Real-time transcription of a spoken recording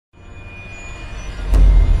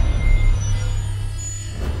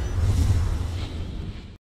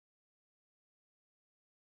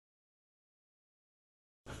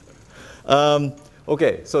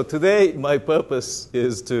Okay, so today my purpose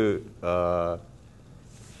is to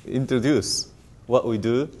introduce what we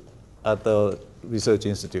do at the Research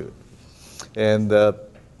Institute. And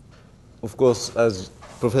of course, as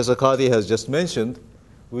Professor Kadi has just mentioned,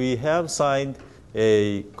 we have signed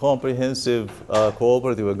a comprehensive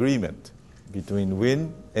cooperative agreement between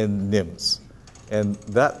WIN and NIMS. And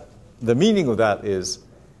the meaning of that is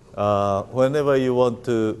whenever you want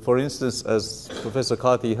to, for instance, as Professor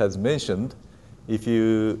Kati has mentioned, if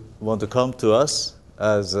you want to come to us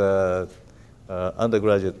as an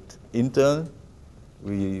undergraduate intern,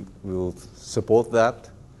 we will support that.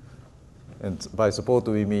 And by support,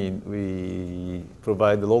 we mean we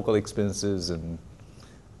provide the local expenses and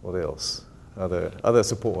what else? Other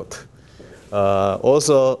support.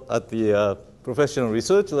 Also, at the professional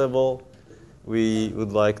research level, we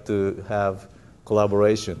would like to have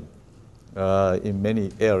collaboration in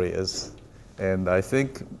many areas. And I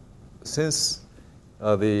think since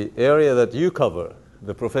the area that you cover,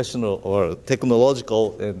 the professional or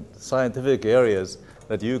technological and scientific areas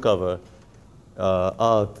that you cover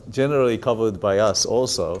are generally covered by us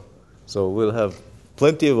also, so we'll have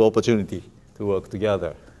plenty of opportunity to work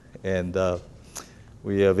together. And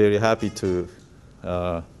we are very happy to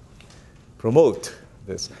promote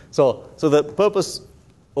this. So the purpose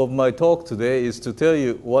of my talk today is to tell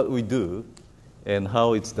you what we do and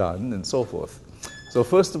how it's done and so forth. So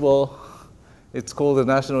first of all, it's called the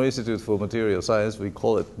National Institute for Material Science. We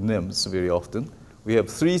call it NIMS very often. We have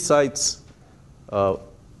 3 sites,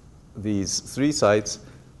 these 3 sites,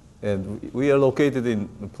 and we are located in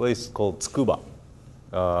a place called Tsukuba,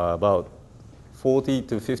 about 40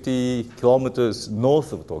 to 50 kilometers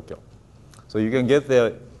north of Tokyo. So you can get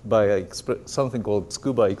there by something called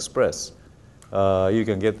Tsukuba Express. You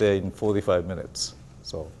can get there in 45 minutes.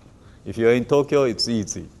 So if you're in Tokyo, it's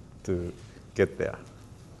easy to get there.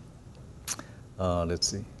 Let's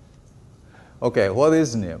see. Okay, what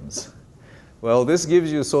is NIMS? Well, this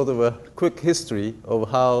gives you sort of a quick history of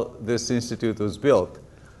how this institute was built.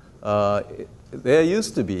 There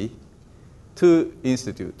used to be 2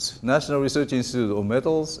 institutes, National Research Institute of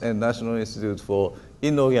Metals and National Institute for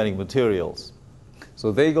Inorganic Materials.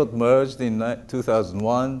 So they got merged in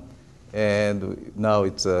 2001, and now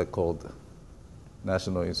it's called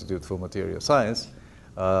National Institute for Material Science.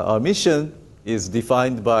 Our mission is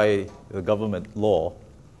defined by the government law,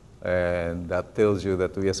 and that tells you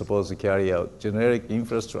that we are supposed to carry out generic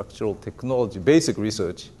infrastructural technology, basic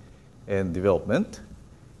research and development,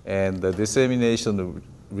 and the dissemination of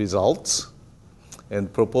results,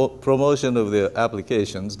 and promotion of the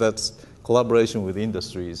applications. That's collaboration with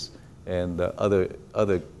industries and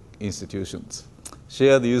other institutions.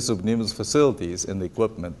 Share the use of NIMS facilities and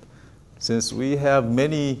equipment. Since we have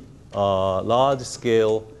many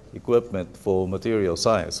large-scale equipment for material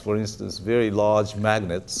science, for instance, very large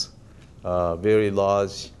magnets, very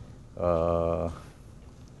large,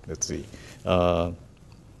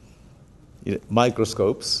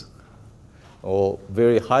 microscopes, or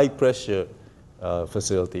very high-pressure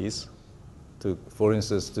facilities, for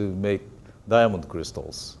instance, to make diamond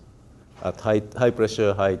crystals at high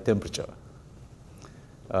pressure, high temperature.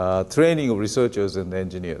 Training of researchers and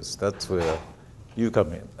engineers, that's where you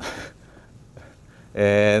come in.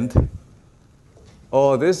 And,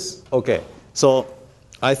 okay. So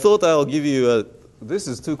I thought I'll give you this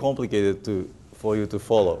is too complicated for you to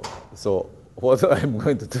follow. So what I'm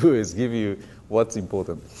going to do is give you what's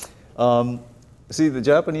important. See, the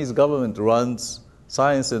Japanese government runs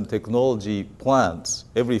science and technology plans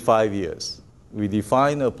every 5 years. We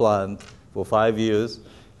define a plan for 5 years,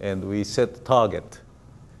 and we set a target.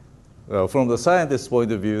 Well, from the scientist's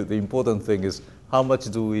point of view, the important thing is how much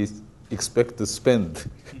do we expect to spend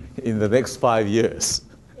in the next 5 years?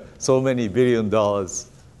 So many $1 billion.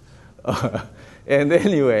 And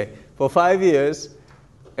anyway, for 5 years,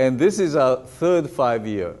 and this is our third 5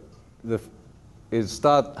 year.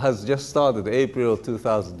 Has just started April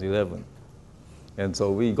 2011. And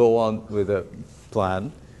so we go on with a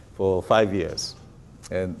plan for 5 years.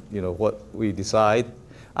 And what we decide.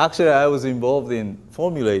 Actually, I was involved in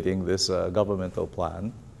formulating this governmental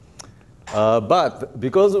plan. But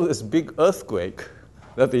because of this big earthquake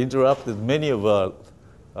that interrupted many of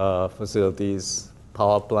our facilities,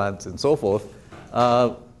 power plants, and so forth,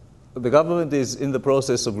 the government is in the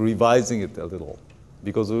process of revising it a little,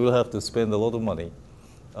 because we will have to spend a lot of money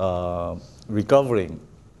recovering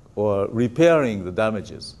or repairing the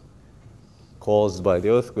damages caused by the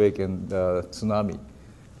earthquake and tsunami.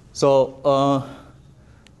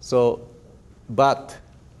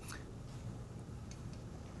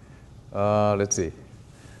 Let's see.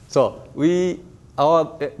 So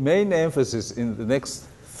our main emphasis in the next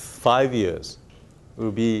 5 years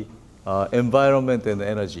will be environment and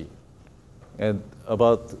energy. And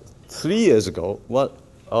about 3 years ago,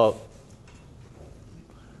 our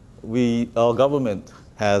government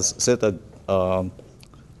has set a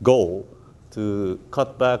goal to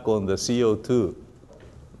cut back on the CO2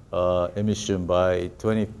 emission by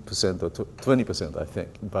 20% or 20%, I think,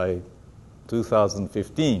 by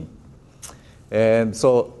 2015. And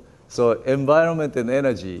so environment and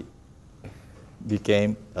energy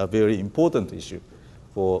became a very important issue.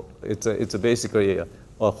 It's basically a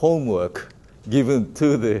homework given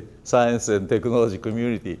to the science and technology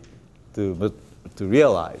community to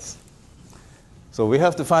realize. So we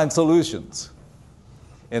have to find solutions.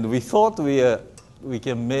 And we thought we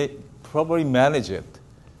can probably manage it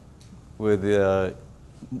with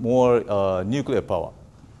more nuclear power.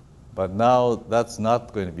 But now that's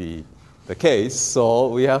not going to be the case, so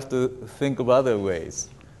we have to think of other ways,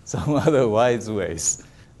 some other wise ways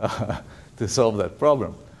to solve that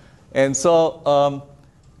problem. And so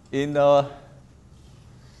in our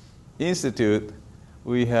institute,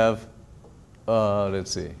 we have,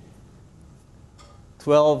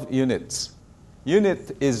 12 units.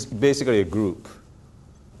 Unit is basically a group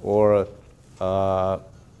or of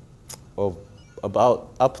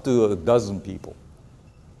about up to a dozen people.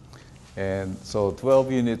 And so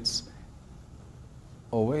 12 units.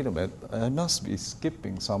 Oh, wait a minute. I must be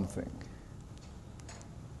skipping something.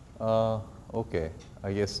 Okay,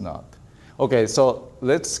 I guess not. Okay, so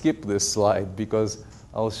let's skip this slide because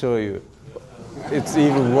I'll show you it's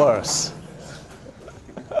even worse.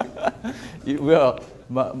 Well,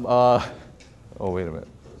 oh, wait a minute.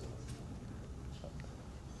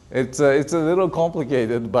 It's a little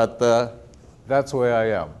complicated, but that's where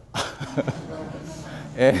I am.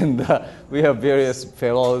 And we have various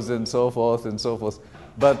fellows and so forth and so forth.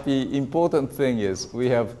 But the important thing is we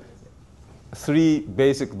have 3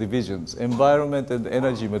 basic divisions: Environment and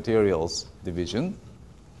Energy Materials Division,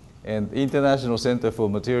 and International Center for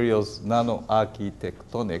Materials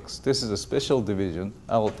Nanoarchitectonics. This is a special division.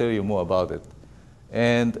 I will tell you more about it.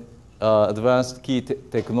 And Advanced Key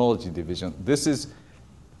Technology Division. This is,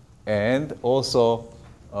 and also,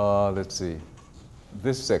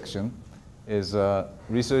 this section is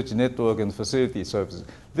Research Network and Facility Services.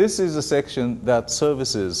 This is a section that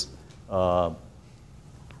services or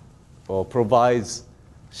provides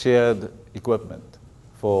shared equipment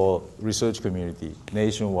for research community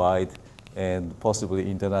nationwide and possibly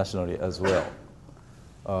internationally as well.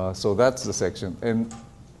 So that's the section.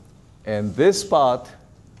 And this part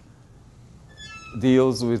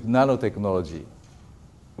deals with nanotechnology,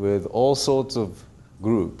 with all sorts of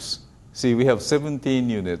groups. See, we have 17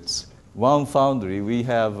 units. One foundry, we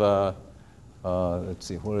have,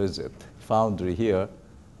 where is it? Foundry here.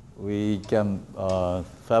 We can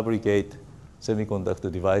fabricate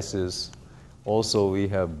semiconductor devices. Also, we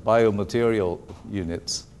have biomaterial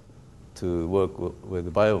units to work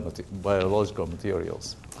with biological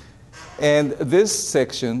materials. And this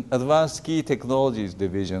section, Advanced Key Technologies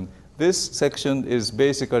Division, this section is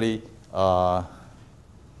basically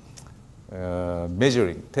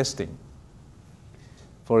measuring, testing.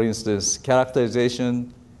 For instance,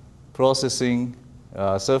 characterization, processing,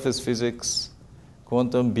 surface physics,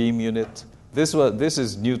 quantum beam unit. This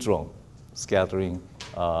is neutron scattering,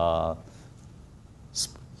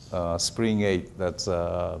 spring 8, that's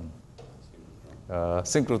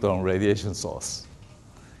synchrotron radiation source.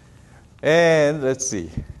 And let's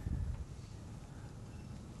see.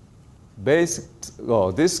 This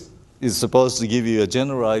is supposed to give you a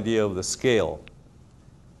general idea of the scale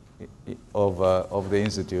of the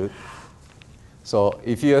institute. So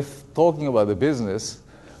if you're talking about the business,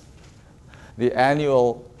 the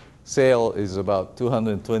annual sale is about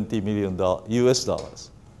 $220 million US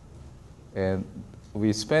dollars. And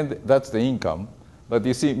we spend, that's the income. But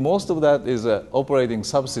you see, most of that is an operating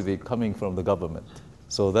subsidy coming from the government.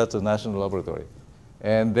 So that's a national laboratory.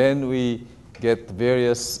 And then we get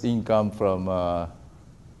various income from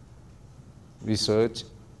research.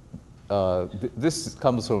 This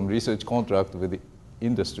comes from research contract with the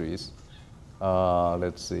industries.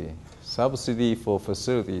 Let's see, subsidy for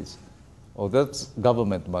facilities. Oh, that's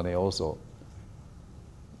government money also.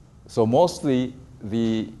 So mostly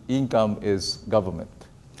the income is government.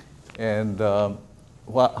 And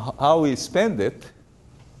how we spend it,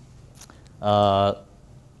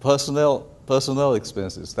 personnel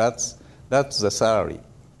expenses, that's the salary.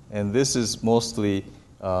 And this is mostly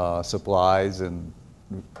supplies and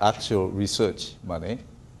actual research money.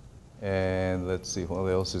 And let's see, what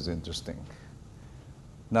else is interesting?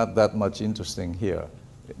 Not that much interesting here.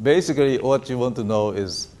 Basically, what you want to know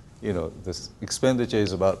is this expenditure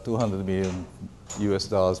is about 200 million US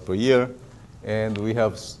dollars per year, and we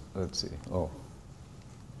have, let's see,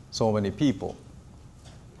 so many people.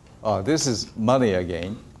 This is money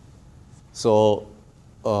again. So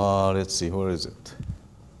let's see, where is it?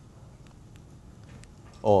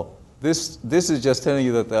 This is just telling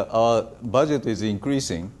you that our budget is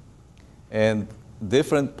increasing, and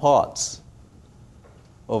different parts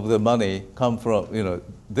of the money come from,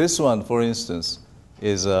 this one, for instance,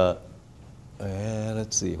 is,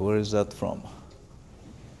 let's see, where is that from?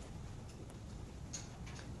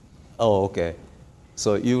 Okay.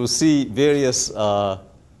 So you will see various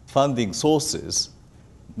funding sources.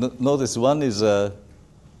 Notice one is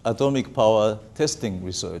atomic power testing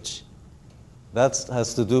research. That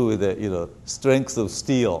has to do with the strength of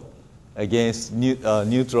steel against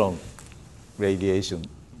neutron radiation,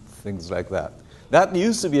 things like that. That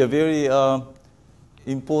used to be a very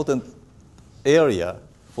important area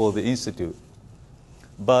for the institute.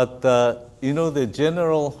 But the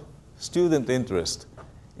general student interest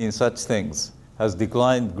in such things has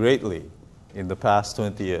declined greatly in the past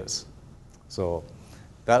 20 years. So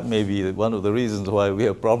that may be one of the reasons why we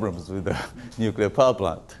have problems with the nuclear power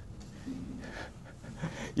plant.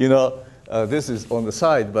 This is on the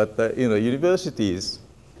side, but universities,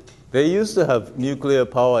 they used to have nuclear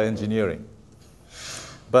power engineering.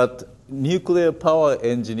 But nuclear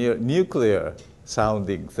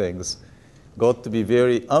sounding things got to be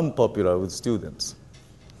very unpopular with students.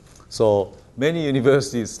 So many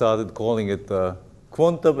universities started calling it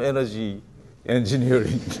quantum energy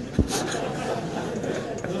engineering.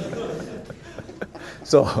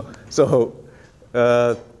 So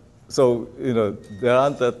there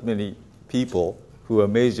aren't that many people who are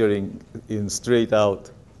majoring in straight-out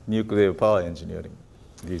nuclear power engineering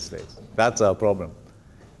these days. That's our problem.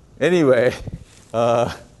 Anyway,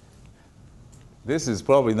 this is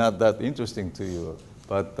probably not that interesting to you,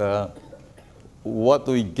 but what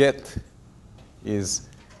we get is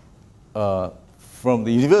from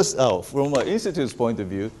the university, from our institute's point of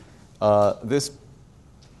view, this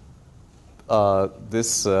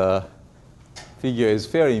figure is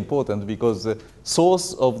very important because the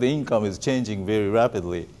source of the income is changing very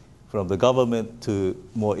rapidly from the government to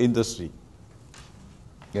more industry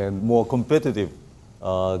and more competitive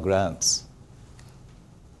grants.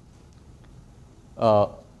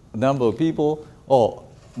 Number of people.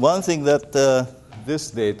 One thing that this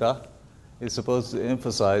data is supposed to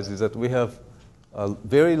emphasize is that we have a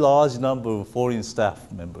very large number of foreign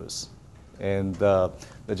staff members. And the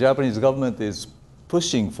Japanese government is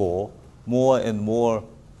pushing for more and more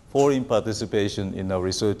foreign participation in our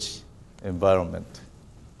research environment.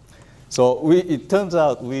 So it turns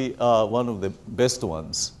out we are one of the best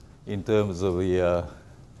ones in terms of the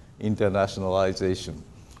internationalization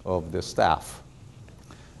of the staff.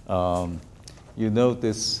 You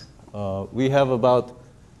notice we have about,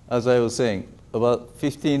 as I was saying, about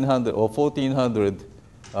 1,500 or 1,400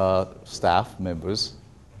 staff members,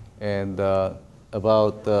 and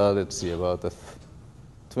about, let's see, about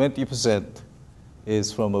 20%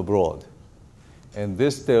 is from abroad. And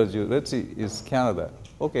this tells you, let's see, is Canada.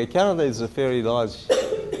 Okay, Canada is a very large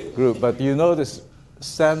group, but you notice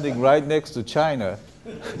standing right next to China,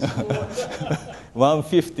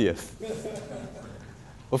 1/50th.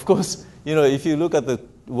 Of course, if you look at the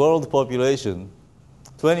world population,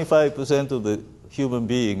 25% of the human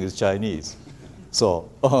being is Chinese. So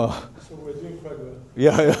we're doing quite well.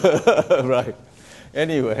 Yeah, right.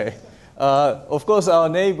 Anyway, of course, our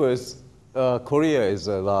neighbors, Korea is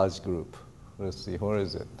a large group. Let's see, where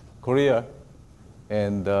is it? Korea,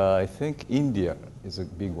 and I think India is a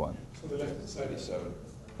big one. So the left is 37.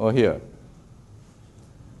 Here.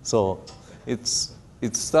 So it's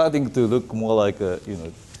starting to look more like a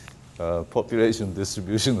population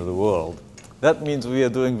distribution of the world. That means we are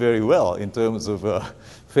doing very well in terms of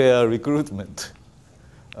fair recruitment.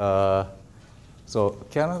 So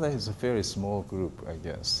Canada is a very small group, I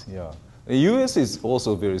guess. Yeah. The U.S. is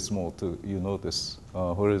also very small too. You notice.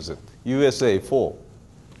 Where is it? USA 4.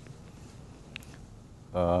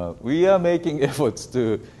 We are making efforts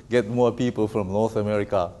to get more people from North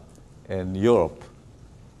America and Europe.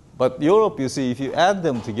 But Europe, you see, if you add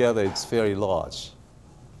them together, it's very large.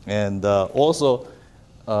 And also,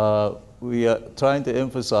 we are trying to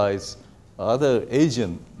emphasize other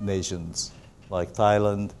Asian nations like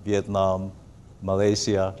Thailand, Vietnam,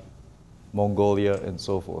 Malaysia, Mongolia, and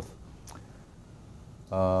so forth.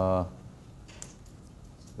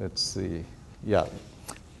 Let's see. Yeah.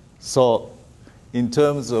 So in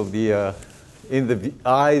terms of the, in the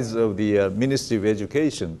eyes of the Ministry of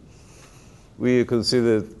Education, we are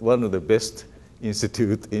considered one of the best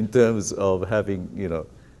institutes in terms of having,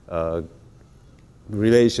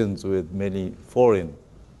 relations with many foreign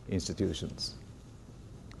institutions.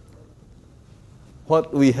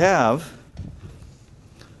 What we have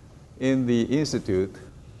in the institute,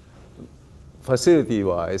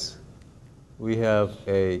 facility-wise, we have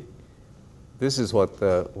this is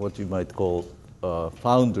what you might call a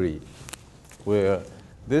foundry, where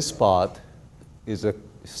this part is a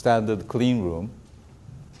standard clean room,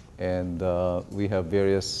 and we have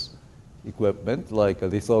various equipment like a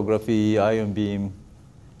lithography, ion beam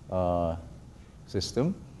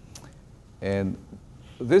system. And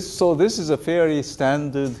this is a fairly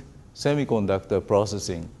standard semiconductor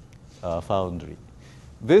processing foundry.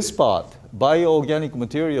 This part, bioorganic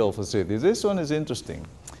material facility, this one is interesting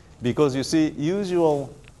because you see,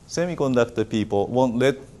 usual semiconductor people won't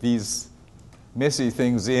let these messy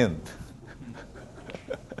things in.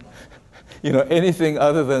 Anything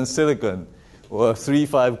other than silicon or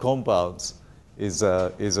 3,5 compounds is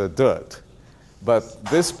a dirt. But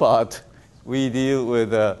this part, we deal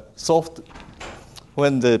with soft.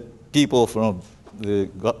 When the people from the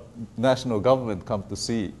national government come to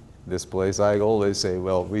see this place, I always say,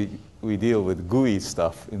 well, we deal with gooey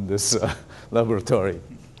stuff in this laboratory,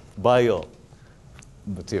 bio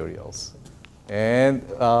materials. And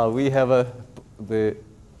we have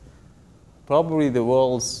probably the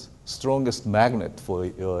world's strongest magnet for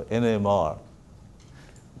NMR.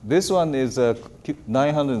 This one is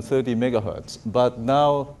 930 megahertz, but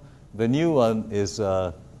now the new one is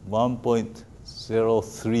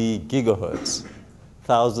 1.03 gigahertz,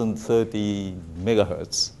 1030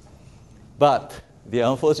 megahertz. But the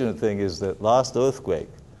unfortunate thing is that last earthquake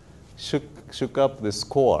shook up this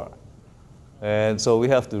core, and so we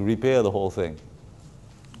have to repair the whole thing,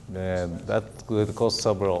 and that could cost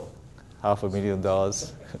several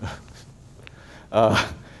 $500,000.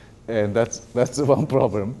 And that's one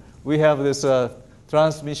problem. We have this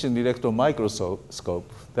transmission electron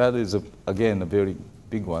microscope. That is, again, a very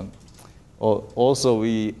big one. Also,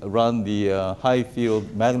 we run the high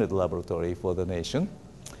field magnet laboratory for the nation.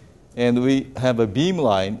 And we have a beam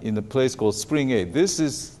line in a place called Spring 8. This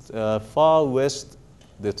is far west,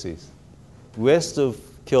 west of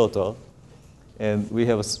Kyoto. And we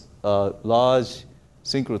have a large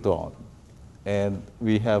synchrotron. And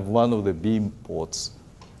we have one of the beam ports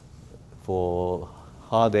for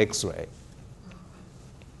hard X-ray.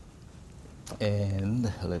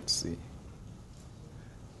 And let's see.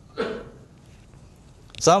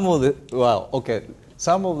 Some of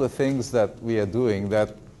the things that we are doing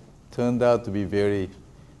that turned out to be very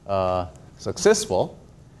successful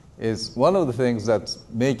is one of the things that's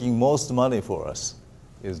making most money for us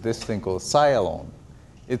is this thing called Sialon.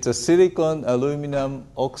 It's a silicon, aluminum,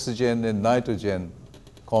 oxygen, and nitrogen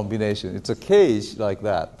combination. It's a cage like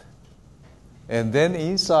that. And then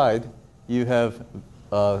inside, you have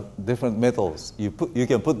different metals. You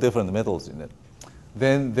can put different metals in it.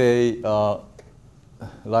 Then they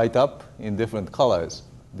light up in different colors,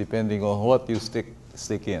 depending on what you stick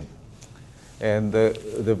in. And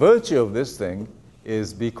the virtue of this thing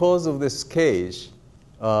is because of this cage,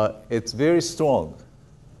 it's very strong.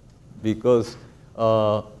 Because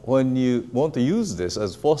when you want to use this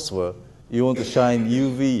as phosphor, you want to shine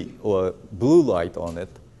UV or blue light on it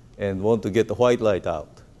and want to get the white light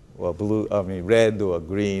out, or red or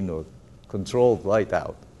green or controlled light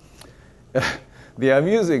out. The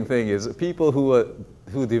amusing thing is people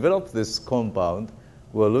who developed this compound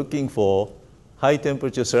were looking for high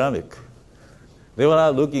temperature ceramic. They were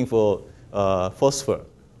not looking for phosphor.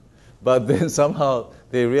 But then somehow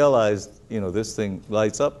they realized, this thing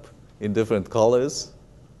lights up in different colors.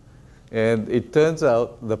 And it turns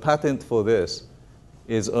out the patent for this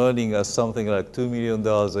is earning us something like $2 million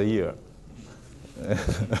a year.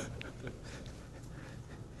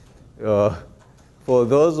 For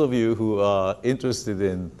those of you who are interested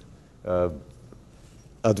in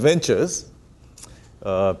adventures,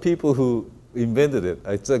 people who invented it,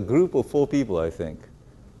 it's a group of 4 people, I think,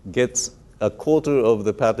 gets a quarter of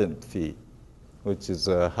the patent fee, which is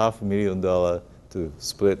 $500,000 to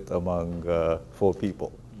split among 4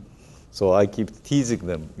 people. So I keep teasing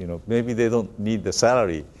them, maybe they don't need the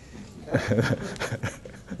salary.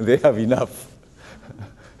 They have enough.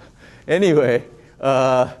 Anyway,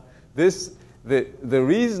 the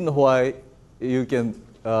reason why you can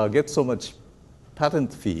get so much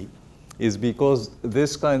patent fee is because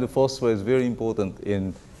this kind of phosphor is very important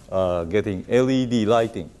in getting LED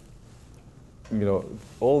lighting.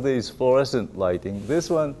 All these fluorescent lighting. This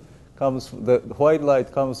one the white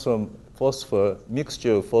light comes from phosphor,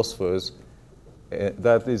 mixture of phosphors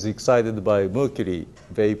that is excited by mercury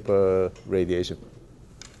vapor radiation.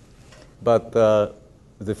 But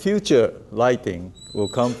the future lighting will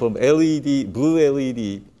come from LED, blue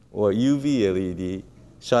LED or UV LED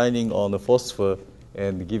shining on the phosphor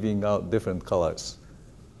and giving out different colors.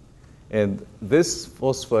 And this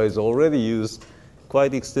phosphor is already used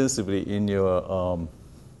quite extensively in your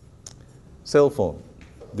cell phone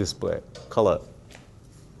display, color.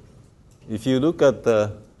 If you look at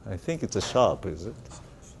the, I think it's a Sharp, is it?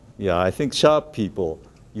 Yeah, I think Sharp people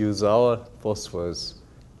use our phosphors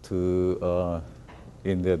to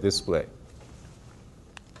in their display.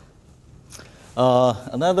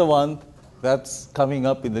 Another one that's coming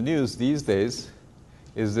up in the news these days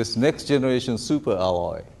is this next generation super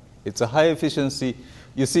alloy. It's a high efficiency.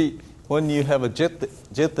 You see, when you have a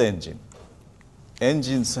jet engine,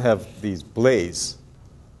 engines have these blades.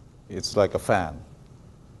 It's like a fan.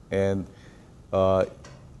 And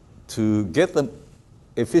to get the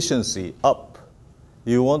efficiency up,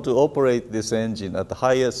 you want to operate this engine at the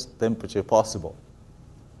highest temperature possible.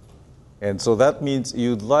 And so that means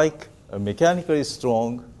you'd like a mechanically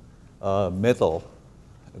strong metal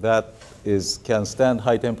that can stand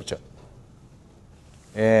high temperature.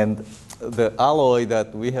 And the alloy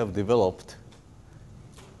that we have developed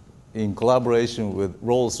in collaboration with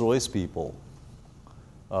Rolls-Royce people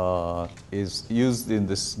is used in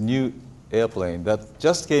this new airplane that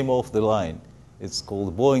just came off the line. It's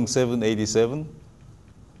called Boeing 787.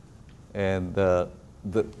 And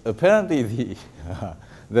apparently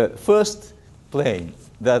the first plane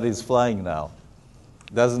that is flying now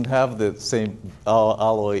doesn't have the same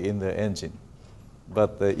alloy in the engine.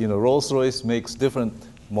 But Rolls-Royce makes different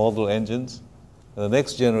model engines. The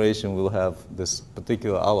next generation will have this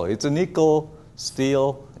particular alloy. It's a nickel,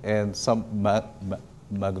 steel, and some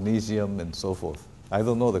magnesium and so forth. I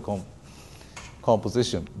don't know the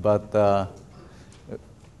composition, but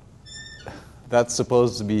that's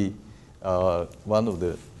supposed to be one of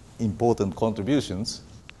the important contributions,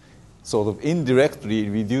 sort of indirectly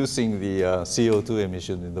reducing the CO2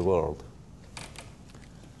 emission in the world.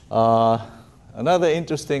 Another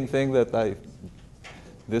interesting thing that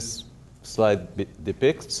this slide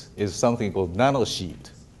depicts is something called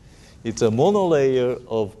nanosheet. It's a monolayer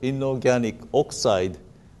of inorganic oxide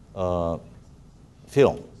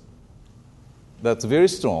film that's very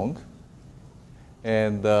strong.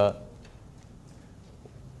 And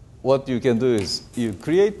what you can do is you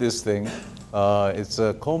create this thing. It's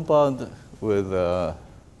a compound with,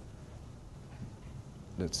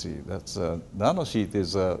 let's see, that's a nanosheet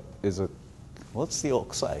is a, what's the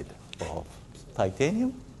oxide of?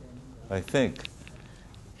 Titanium? I think.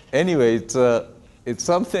 Anyway, it's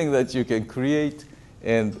something that you can create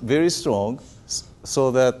and very strong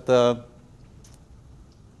so that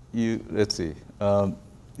you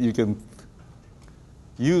can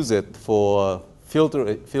use it for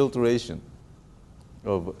filtration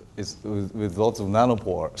with lots of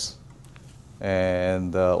nanopores.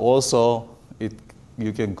 And also,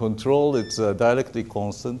 you can control its dielectric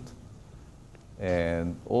constant.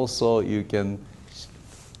 And also, you can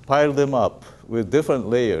pile them up with different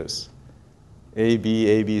layers, A, B,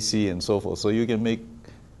 A, B, C, and so forth. So you can make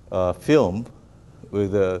film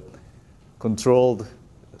with a controlled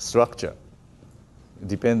structure,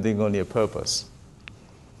 depending on your purpose.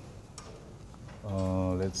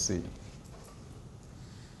 Let's see.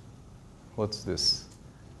 What's this?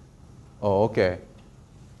 Oh, okay.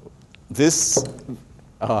 This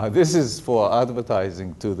is for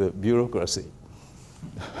advertising to the bureaucracy.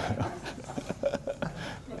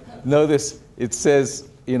 Notice it says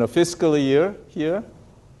fiscal year here,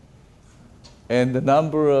 and the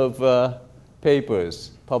number of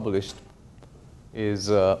papers published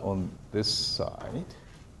is on this side.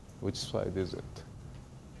 Which side is it?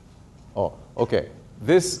 Oh, okay.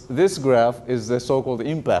 This graph is the so-called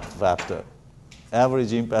impact factor,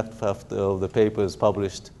 average impact factor of the papers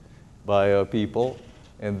published by our people,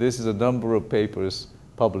 and this is the number of papers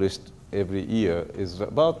published every year. Is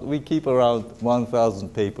about, we keep around 1,000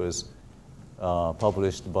 papers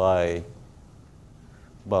published by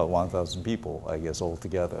about 1,000 people, I guess,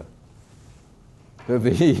 altogether.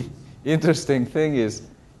 The interesting thing is,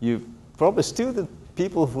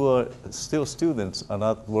 people who are still students are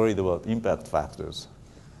not worried about impact factors.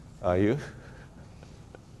 Are you?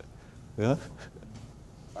 Yeah?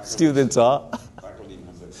 Students are? Faculty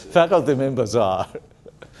members. Faculty members are.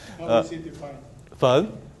 How is it defined?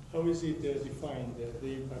 Pardon? How is it defined,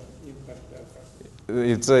 the impact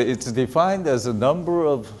factor? It's defined as a number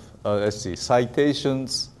of,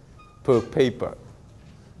 citations per paper.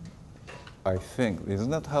 I think.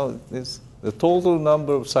 Isn't that how it is? The total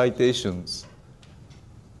number of citations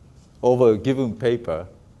over a given paper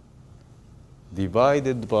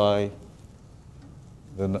divided by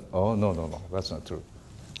the, oh, no, that's not true.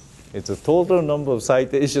 It's a total number of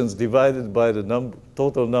citations divided by the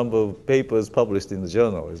total number of papers published in the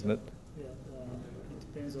journal, isn't it? Yeah,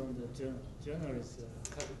 it depends on the journalist.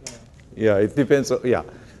 Yeah, it depends. Yeah,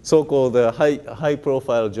 so-called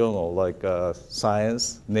high-profile journal like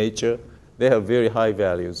Science, Nature, they have very high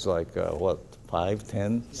values, like 5,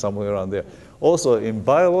 10, somewhere around there. Also, in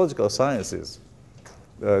biological sciences,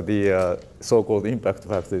 the so-called impact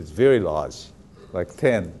factor is very large, like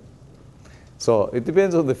 10. So it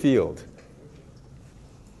depends on the field.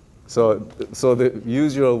 So the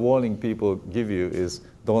usual warning people give you is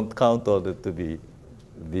don't count on it to be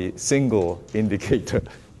the single indicator.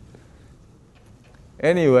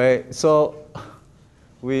 Anyway, so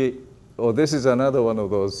this is another one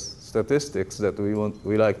of those statistics that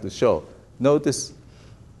we like to show. Notice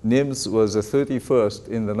NIMS was the 31st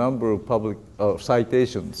in the number of public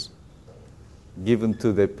citations given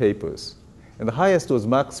to the papers. And the highest was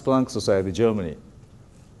Max Planck Society, Germany.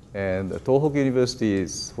 And Tohoku University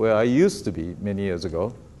is where I used to be many years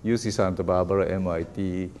ago, UC Santa Barbara,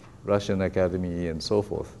 MIT, Russian Academy, and so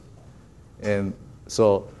forth. And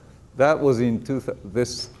so that was in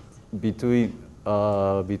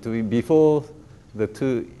before the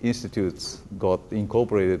two institutes got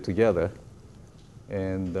incorporated together.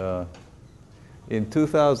 And in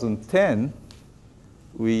 2010,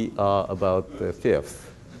 we are about the fifth.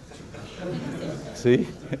 See?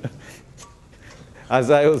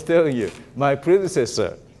 As I was telling you, my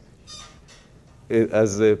predecessor,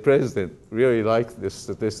 as the president, really liked the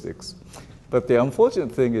statistics. But the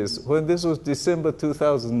unfortunate thing is, when this was December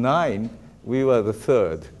 2009, we were the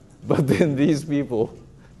third. But then these people,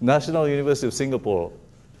 National University of Singapore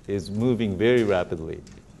is moving very rapidly.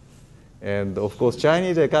 And of course,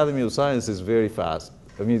 Chinese Academy of Science is very fast.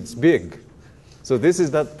 I mean, it's big. So this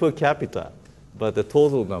is not per capita, but the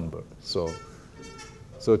total number. So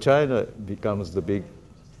China becomes the big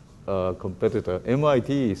competitor.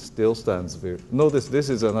 MIT still stands very. Notice this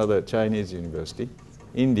is another Chinese university,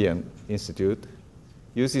 Indian Institute,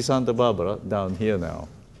 UC Santa Barbara down here now.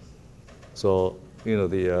 So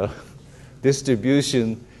the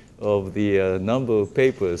distribution of the number of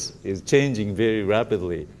papers is changing very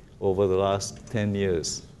rapidly over the last 10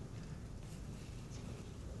 years.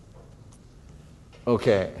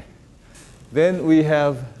 Okay. Then we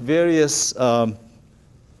have various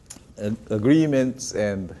agreements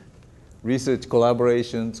and research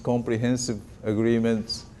collaborations, comprehensive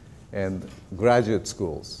agreements, and graduate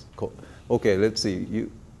schools. Okay, let's see.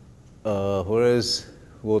 Where is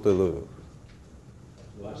Waterloo?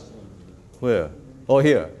 Last one. Where? Oh,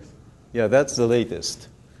 here. Yeah, that's the latest.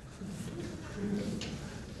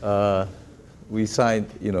 We signed,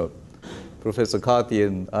 Professor Carty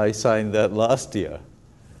and I signed that last year.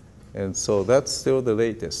 And so that's still the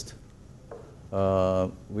latest.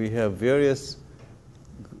 We have various,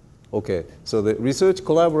 okay, so the research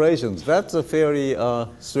collaborations, that's a fairly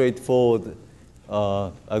straightforward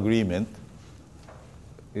agreement.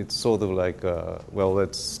 It's sort of like,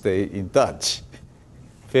 let's stay in touch,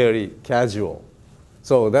 very casual.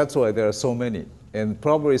 So that's why there are so many. And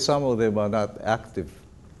probably some of them are not active.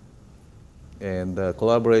 And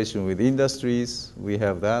collaboration with industries, we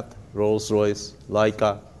have that. Rolls-Royce,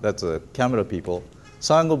 Leica, that's camera people.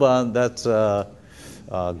 Saint-Gobain, that's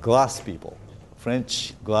glass people,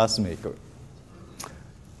 French glass maker.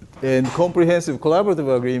 And comprehensive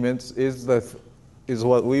collaborative agreements is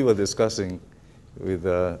what we were discussing with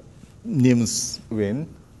NIMS WIN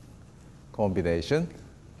combination.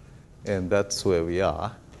 And that's where we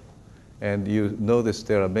are. And you notice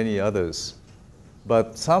there are many others.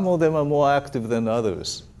 But some of them are more active than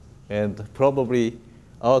others. And probably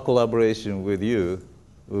our collaboration with you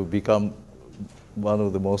will become one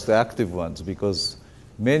of the most active ones because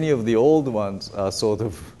many of the old ones are sort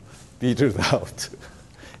of petered out.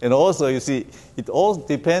 And also, you see, it all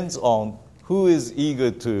depends on who is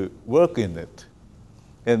eager to work in it.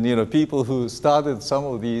 And, people who started some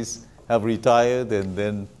of these have retired and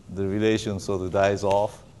then the relation sort of dies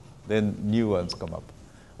off. Then new ones come up.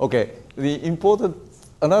 Okay,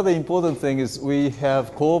 another important thing is we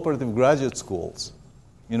have cooperative graduate schools.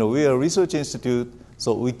 We are a research institute,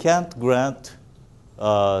 so we can't grant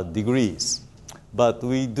degrees, but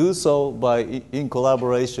we do so in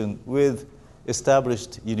collaboration with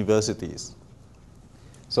established universities.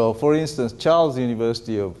 So, for instance, Charles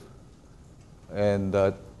University and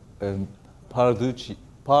Pardubice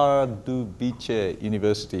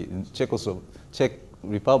University in Czech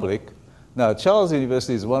Republic. Now, Charles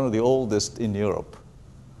University is one of the oldest in Europe,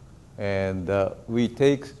 and we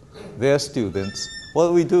take their students.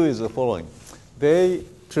 What we do is the following. They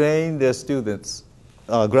train their students,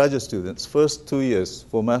 graduate students, first 2 years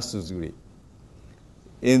for master's degree.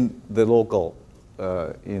 in the local,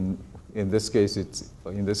 in this case it's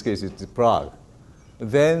Prague.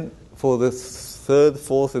 Then for the third,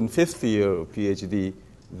 fourth, and fifth year of PhD,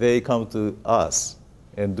 they come to us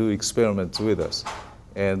and do experiments with us.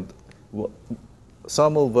 And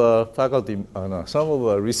some of our faculty, some of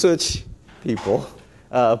our research people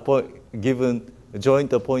are given a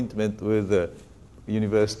joint appointment with the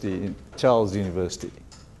university, Charles University.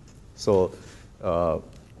 So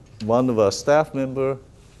one of our staff member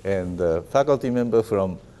and a faculty member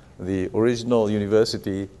from the original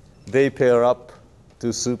university, they pair up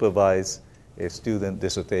to supervise a student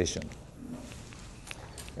dissertation.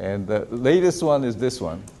 And the latest one is this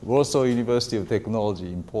one, Warsaw University of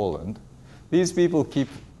Technology in Poland. These people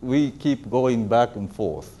we keep going back and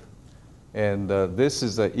forth. And this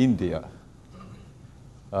is India,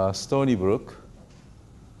 Stony Brook.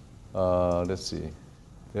 Let's see.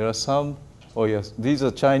 There are some, oh yes, these are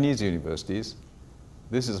Chinese universities.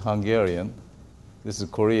 This is Hungarian, this is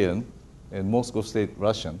Korean, and Moscow State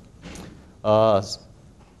Russian.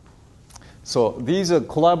 So these are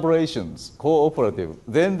collaborations, cooperative.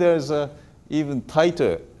 Then there's a even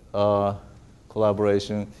tighter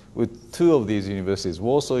collaboration with two of these universities,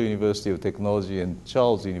 Warsaw University of Technology and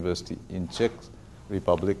Charles University in Czech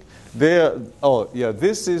Republic.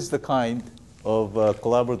 This is the kind of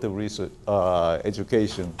collaborative research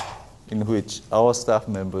education in which our staff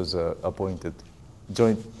members are appointed,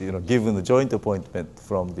 given the joint appointment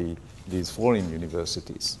from these foreign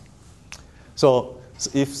universities. So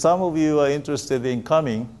if some of you are interested in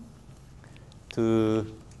coming to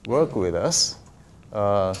work with us,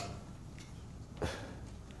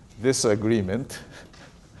 this agreement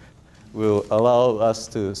will allow us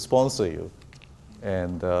to sponsor you.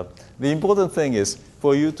 And the important thing is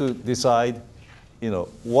for you to decide,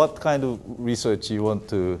 what kind of research you want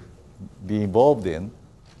to be involved in.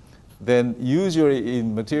 Then usually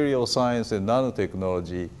in material science and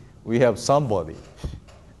nanotechnology, we have somebody.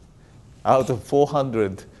 Out of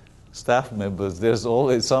 400 staff members, there's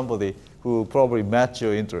always somebody who will probably match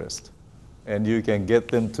your interest. And you can get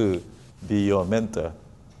them to be your mentor.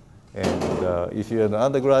 And if you're an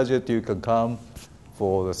undergraduate, you can come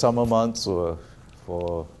for the summer months or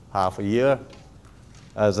for half a year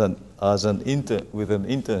as an intern with an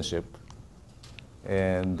internship.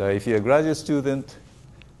 And if you're a graduate student,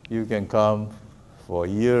 you can come for a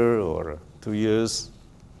year or 2 years.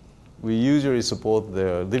 We usually support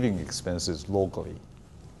their living expenses locally.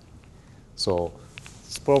 So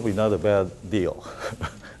it's probably not a bad deal.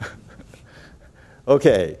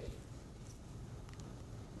 Okay.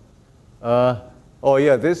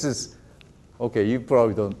 This is, okay, you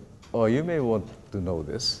probably don't, you may want to know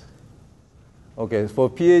this. Okay, for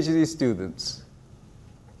PhD students,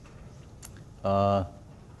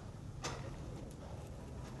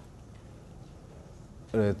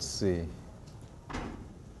 let's see.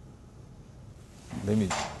 Let me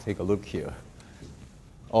take a look here.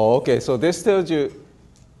 Okay, so this tells you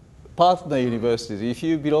partner universities. If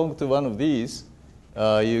you belong to one of these,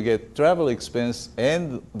 you get travel expense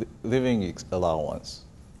and living allowance.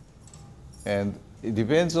 And it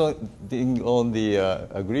depends on the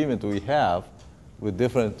agreement we have with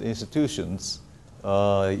different institutions.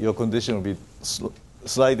 Your condition will be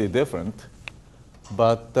slightly different.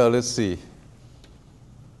 But let's see.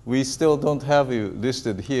 We still don't have you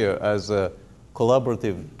listed here as a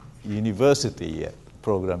collaborative university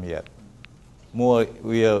program yet.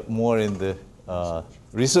 We are more in the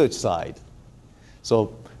research side.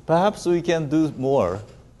 So perhaps we can do more.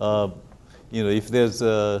 If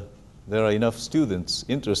there are enough students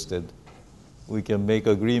interested, we can make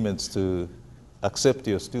agreements to accept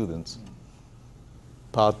your students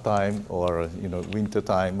part-time or winter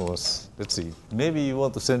time, or let's see, maybe you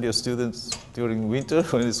want to send your students during winter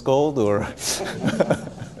when it's cold, or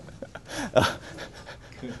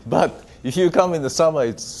but if you come in the summer,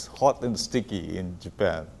 it's hot and sticky in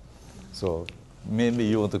Japan. So maybe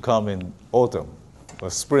you want to come in autumn or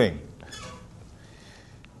spring.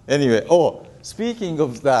 Anyway, speaking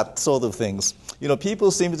of that sort of things,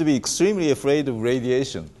 people seem to be extremely afraid of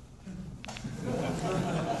radiation.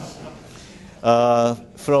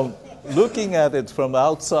 From looking at it from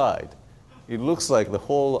outside, it looks like the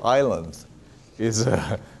whole island is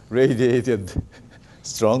radiated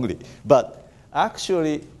strongly. But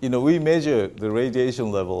actually, we measure the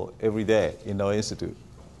radiation level every day in our institute.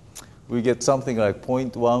 We get something like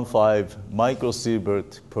 0.15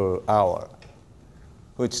 microsievert per hour,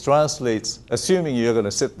 which translates, assuming you're going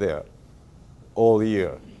to sit there all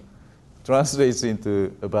year, translates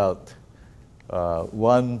into about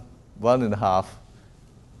 1.5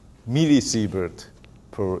 millisievert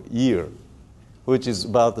per year, which is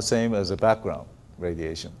about the same as a background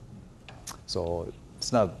radiation. So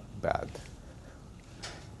it's not bad.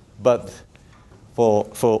 But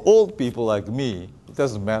for old people like me, it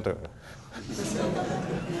doesn't matter.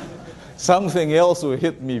 Something else will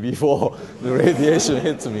hit me before the radiation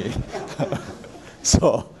hits me.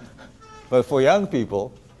 But for young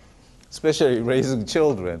people, especially raising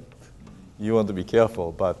children, you want to be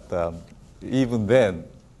careful. But even then,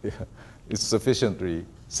 it's sufficiently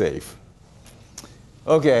safe.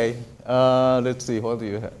 Okay, let's see, what do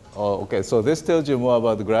you have? Oh, okay, so this tells you more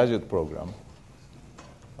about the graduate program.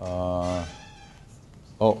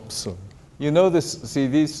 So you know this, see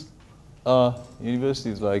these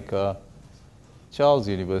universities like Charles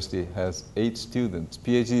University has 8 students,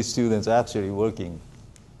 PhD students actually working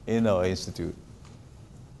in our institute.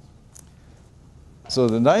 So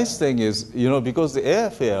the nice thing is, because the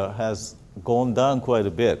airfare has gone down quite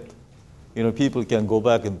a bit, people can go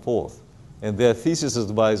back and forth. And their thesis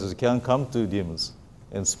advisors can come to NIMS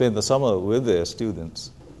and spend the summer with their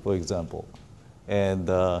students, for example. And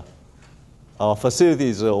our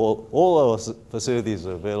facilities, all our facilities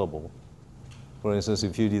are available. For instance,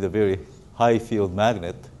 if you need a very high field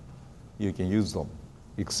magnet, you can use them,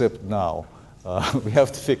 except now. We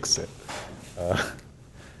have to fix it.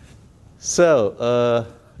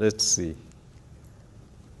 Let's see.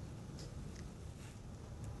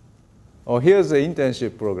 Oh, here's the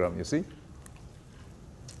internship program, you see?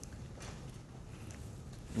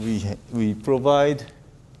 We provide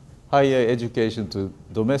higher education to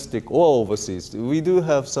domestic or overseas. We do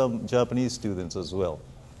have some Japanese students as well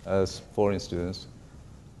as foreign students.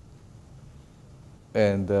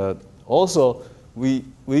 And also, we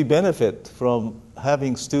benefit from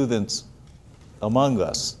having students among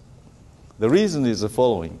us. The reason is the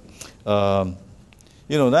following.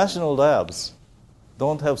 National labs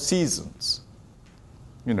don't have seasons.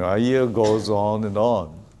 A year goes on and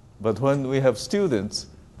on. But when we have students,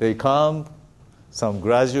 they come, some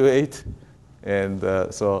graduate, and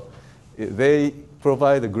so they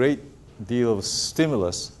provide a great deal of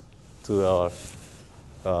stimulus to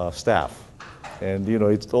our staff. And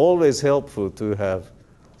it's always helpful to have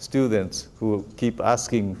students who keep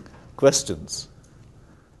asking questions,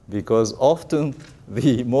 because often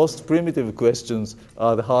the most primitive questions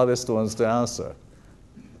are the hardest ones to answer.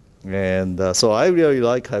 And so I really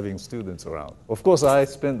like having students around. Of course, I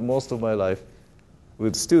spent most of my life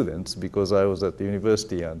with students because I was at the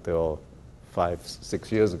university until 5-6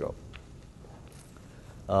 years ago.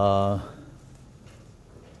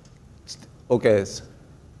 Okay.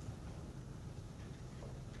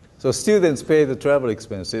 So students pay the travel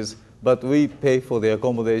expenses, but we pay for the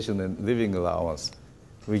accommodation and living allowance.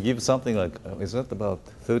 We give something like, is that about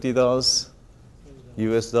 $30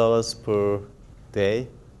 US dollars per day?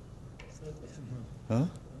 Huh?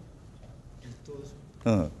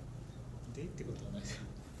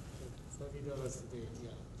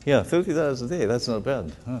 Yeah, $30 a day. That's not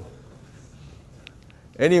bad. Huh?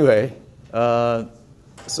 Anyway,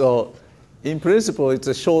 so in principle, it's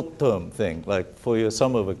a short-term thing, like for your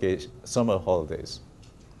summer vacation, summer holidays.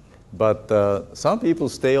 But some people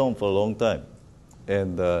stay on for a long time,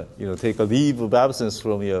 and take a leave of absence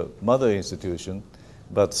from your mother institution,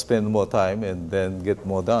 but spend more time and then get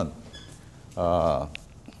more done.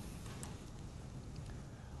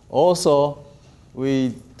 Also,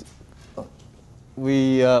 we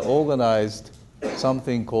organized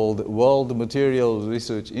something called World Materials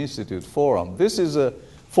Research Institute Forum. This is a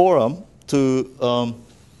forum to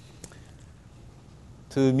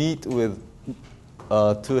meet with,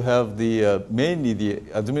 to have mainly the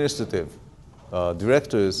administrative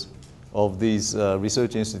directors of these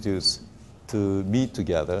research institutes to meet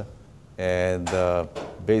together and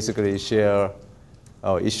basically share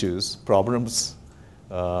our issues, problems,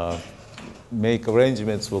 make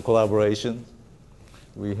arrangements for collaboration.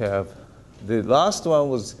 We have, the last one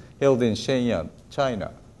was held in Shenyang,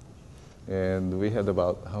 China. And we had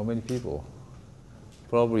about, how many people?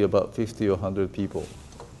 Probably about 50 or 100 people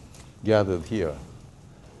gathered here.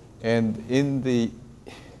 And in the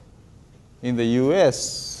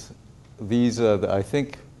US, these are, I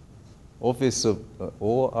think, Office of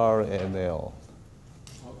ORNL.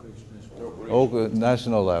 Oak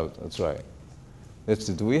National Lab, that's right. Let's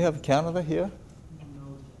see, do we have Canada here?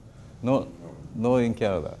 No. No in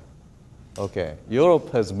Canada. Okay.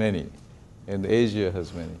 Europe has many, and Asia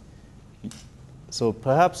has many. So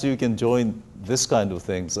perhaps you can join this kind of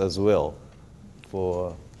things as well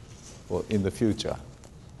for in the future.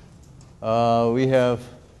 We have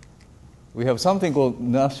something called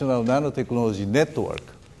National Nanotechnology Network.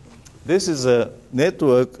 This is a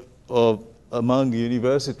network among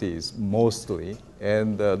universities mostly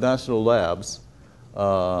and national labs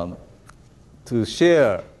to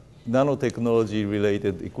share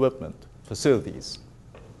nanotechnology-related equipment, facilities.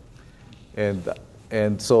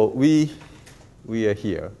 And so we are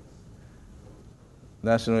here,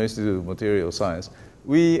 National Institute of Material Science.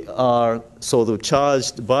 We are sort of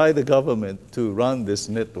charged by the government to run this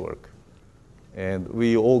network, and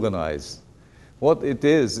we organize. What it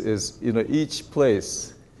is each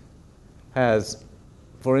place has,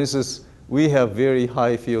 for instance, we have very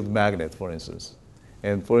high field magnet, for instance.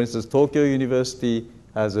 And for instance, Tokyo University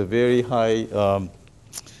has a very high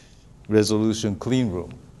resolution clean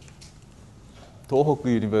room. Tohoku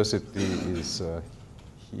University is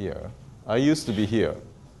here. I used to be here.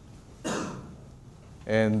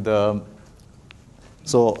 And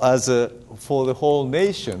so for the whole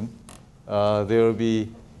nation, there will be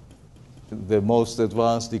the most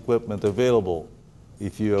advanced equipment available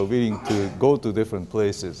if you are willing to go to different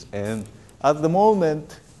places. And at the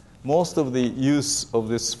moment, most of the use of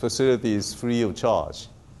this facility is free of charge.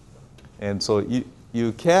 And so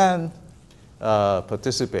you can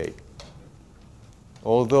participate.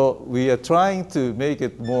 Although we are trying to make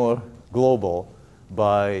it more global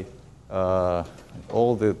by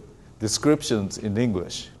all the descriptions in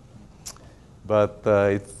English. But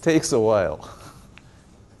it takes a while.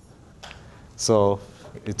 So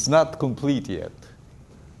it's not complete yet.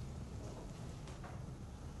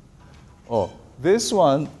 Oh, this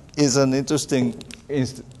one is an interesting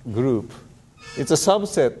group. It's a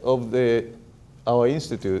subset of our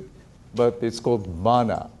institute, but it's called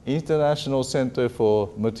MANA, International Center for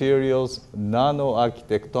Materials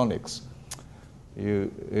Nanoarchitectonics.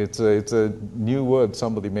 It's a new word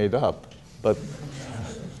somebody made up, but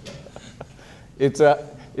it's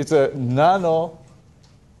a nano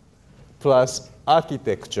plus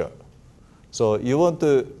architecture. So you want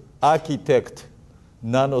to architect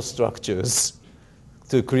nanostructures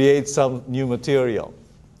to create some new material,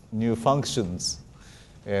 new functions.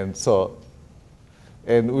 And so,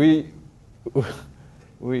 this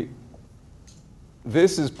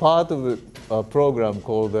is part of a program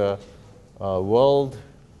called the World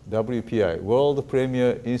WPI, World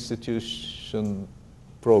Premier Institution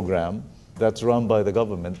Program, that's run by the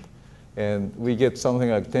government. And we get something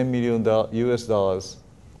like $10 million US dollars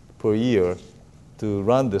per year to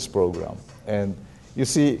run this program. And you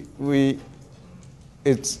see, we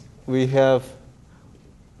have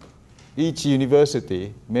each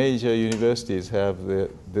university, major universities have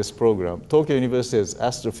this program. Tokyo University has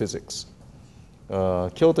astrophysics.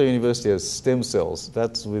 Kyoto University has stem cells.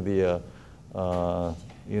 That's with the,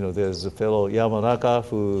 there's a fellow Yamanaka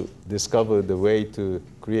who discovered the way to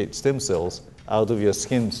create stem cells out of your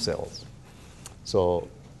skin cells. So,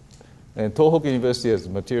 and Tohoku University has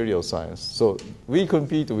material science. So we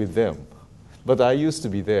compete with them. But I used to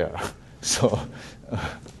be there. So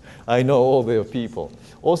I know all their people.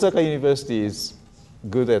 Osaka University is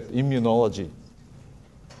good at immunology.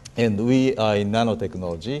 And we are in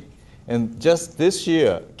nanotechnology. And just this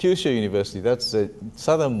year, Kyushu University, that's the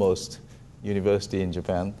southernmost university in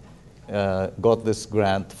Japan, got this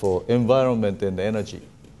grant for environment and energy.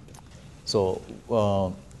 So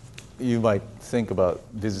you might think about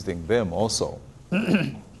visiting them also.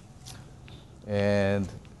 And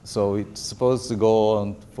so it's supposed to go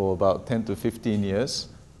on for about 10 to 15 years.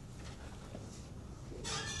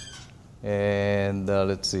 And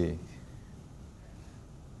let's see.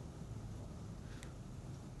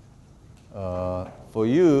 For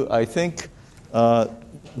you, I think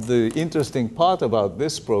the interesting part about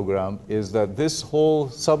this program is that this whole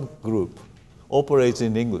subgroup operates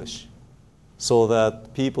in English, so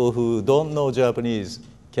that people who don't know Japanese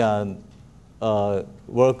can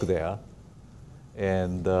work there.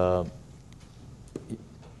 And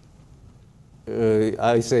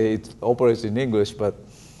I say it operates in English, but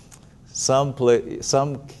some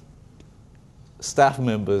staff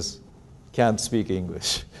members can't speak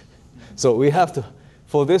English. So we have to,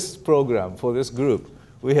 for this program, for this group,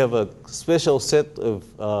 we have a special set of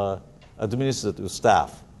administrative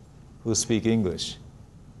staff who speak English.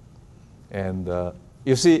 And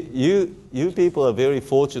you see, you people are very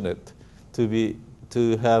fortunate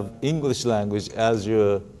to have English language as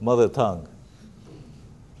your mother tongue.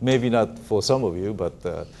 Maybe not for some of you,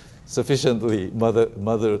 but sufficiently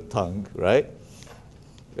mother tongue, right?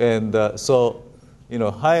 And so,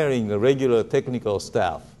 hiring a regular technical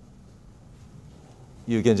staff,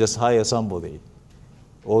 you can just hire somebody,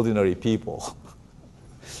 ordinary people.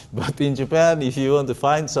 But in Japan, if you want to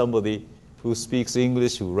find somebody who speaks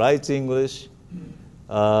English, who writes English,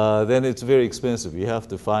 then it's very expensive. You have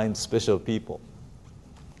to find special people.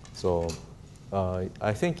 So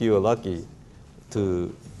I think you are lucky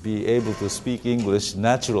to be able to speak English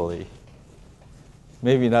naturally.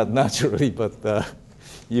 Maybe not naturally, but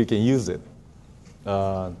you can use it.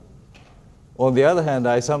 On the other hand,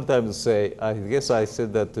 I sometimes say, I guess I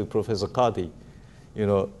said that to Professor Carty,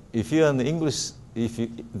 if you're an English, if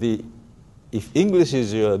English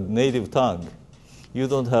is your native tongue, you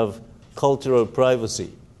don't have cultural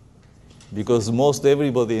privacy because most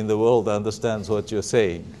everybody in the world understands what you're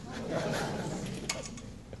saying.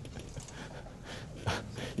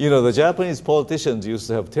 The Japanese politicians used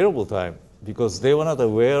to have terrible time because they were not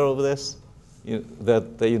aware of this,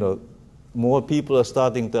 that more people are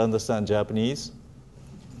starting to understand Japanese,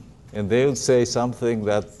 and they would say something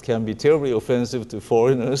that can be terribly offensive to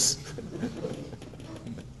foreigners.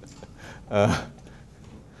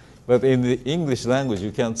 But in the English language,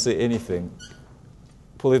 you can't say anything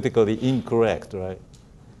politically incorrect, right?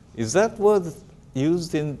 Is that word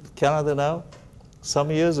used in Canada now?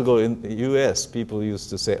 Some years ago in the US, people used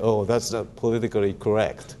to say, oh, that's not politically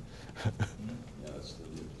correct. Yeah, that's still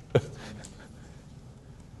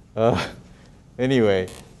used. Anyway,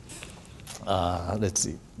 let's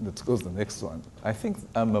see. Let's go to the next one. I think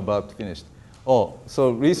I'm about finished. Oh,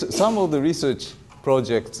 so some of the research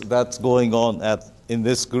projects that's going on in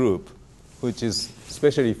this group, which is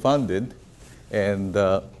specially funded, and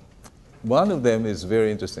one of them is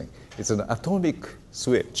very interesting. It's an atomic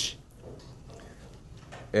switch,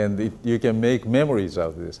 and you can make memories out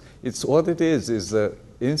of this. It's what it is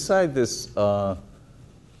inside this.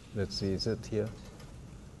 Let's see, is it here?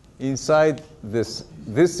 Inside this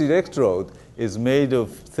electrode is made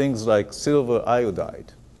of things like silver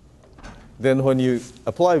iodide. Then when you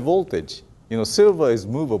apply voltage, silver is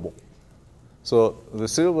movable. So the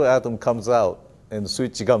silver atom comes out and the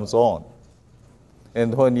switch comes on.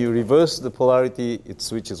 And when you reverse the polarity, it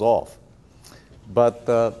switches off. But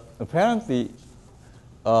apparently,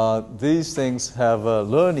 these things have a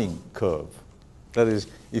learning curve. That is,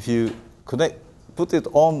 if you put it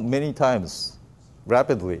on many times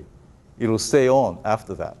rapidly, it will stay on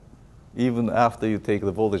after that, even after you take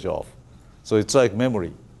the voltage off. So it's like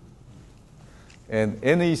memory. And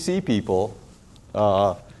NEC people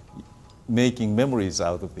are making memories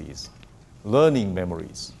out of these, learning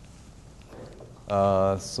memories.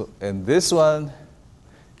 And this one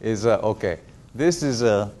is, okay, this is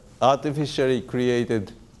a artificially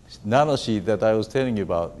created nanosheet that I was telling you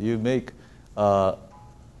about. You make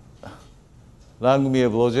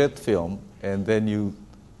Langmuir-Bloget film, and then you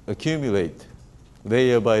accumulate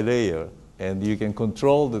layer by layer, and you can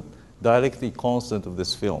control the dielectric constant of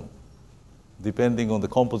this film, depending on the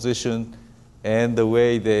composition and the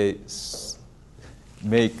way they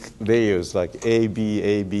make layers like AB,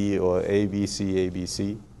 AB, or ABC,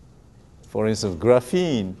 ABC. For instance,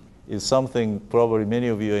 graphene is something probably many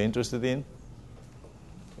of you are interested in,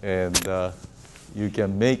 and you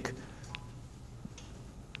can make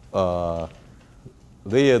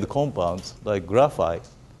layered compounds like graphite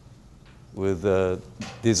with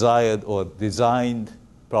desired or designed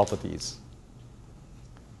properties.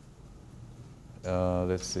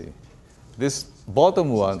 Let's see. This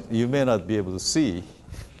bottom one, you may not be able to see.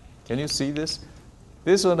 Can you see this?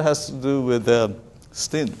 This one has to do with a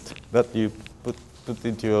stint that you put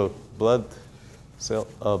into your blood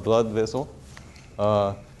vessel.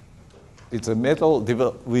 It's a metal.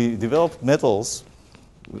 We developed metals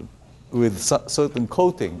with certain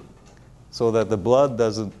coating so that the blood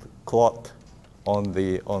doesn't clot on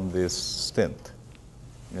this stent.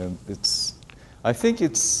 And I think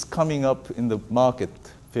it's coming up in the market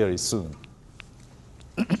very soon.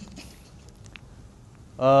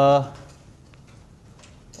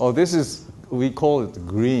 This is, we call it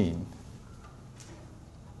green.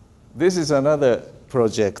 This is another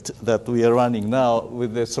project that we are running now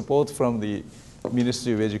with the support from the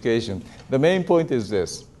Ministry of Education. The main point is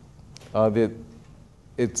this, that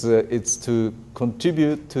it's to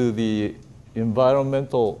contribute to the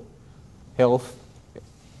environmental health,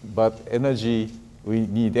 but energy, we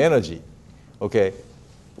need energy. Okay,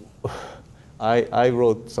 I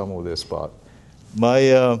wrote some of this part.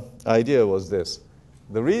 My idea was this.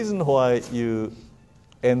 The reason why you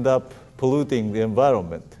end up polluting the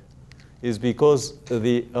environment is because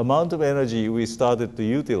the amount of energy we started to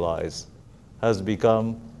utilize has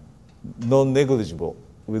become non-negligible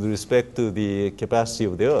with respect to the capacity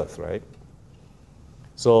of the Earth, right?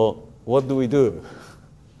 So what do we do?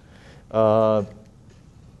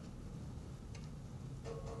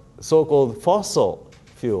 So-called fossil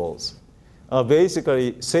fuels are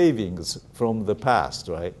basically savings from the past,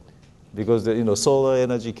 right? Because solar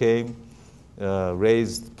energy came,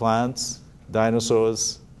 raised plants,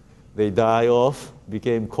 dinosaurs, they die off,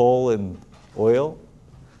 became coal and oil.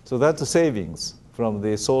 So that's a savings from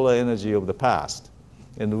the solar energy of the past.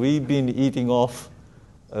 And we've been eating off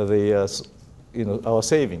our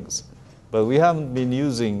savings. But we haven't been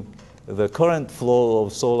using the current flow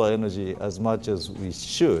of solar energy as much as we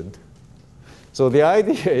should. So the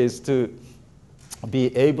idea is to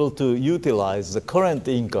be able to utilize the current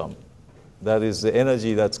income, that is the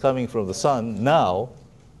energy that's coming from the sun now,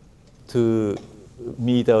 to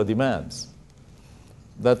meet our demands.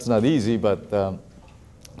 That's not easy, but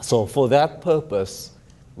so for that purpose,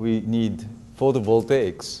 we need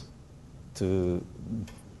photovoltaics to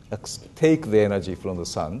take the energy from the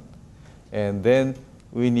sun, and then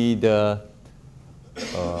we need be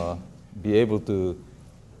able to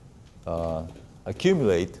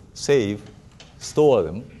accumulate, save, store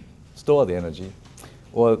the energy.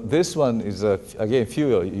 Well, this one is again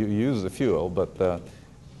fuel. You use the fuel, but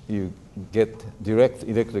you get direct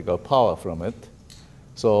electrical power from it.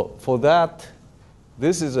 So for that,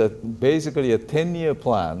 this is basically a 10-year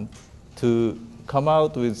plan to come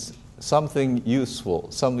out with something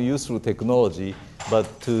useful, some useful technology,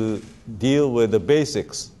 but to deal with the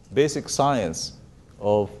basic science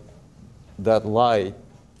of that lie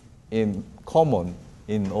in common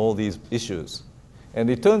in all these issues. And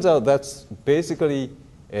it turns out that's basically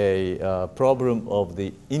a problem of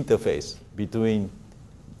the interface between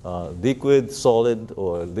liquid, solid,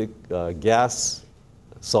 or gas,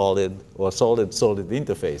 solid, or solid-solid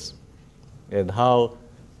interface, and how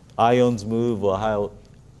ions move or how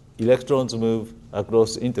electrons move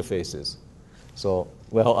across interfaces. So,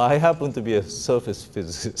 well, I happen to be a surface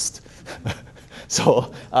physicist.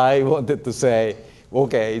 So I wanted to say,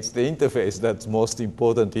 okay, it's the interface that's most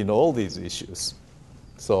important in all these issues.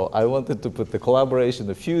 So I wanted to put the collaboration,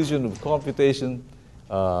 the fusion of computation,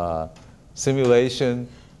 simulation,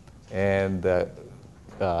 and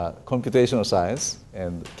computational science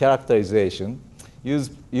and characterization,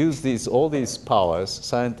 use all these powers,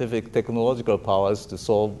 scientific, technological powers, to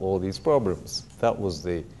solve all these problems. That was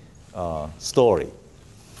the story.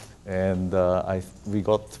 And we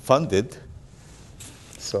got funded,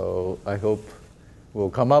 so I hope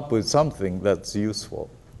we'll come up with something that's useful.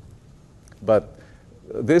 But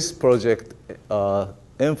this project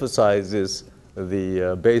emphasizes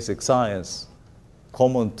the basic science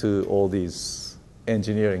common to all these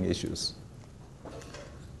engineering issues.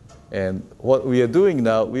 And what we are doing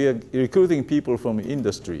now, we are recruiting people from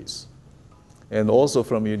industries and also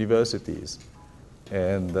from universities.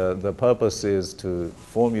 And the purpose is to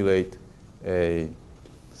formulate a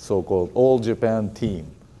so-called all-Japan team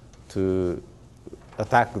to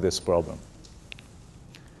attack this problem.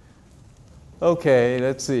 Okay,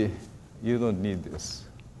 let's see. You don't need this.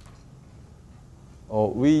 Oh,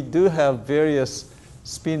 we do have various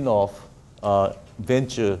spin-off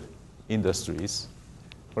venture industries.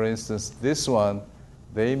 For instance, this one,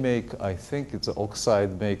 they make, I think it's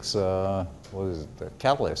oxide, makes, what is it,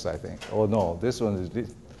 catalyst, I think. Oh no, this one is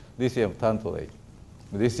lithium tantalate,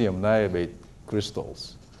 lithium niobate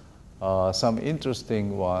crystals. Some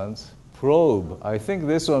interesting ones. Probe, I think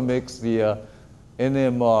this one makes the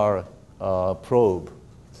NMR probe,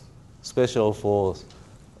 special for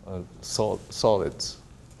solids.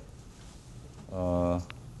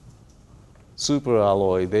 Super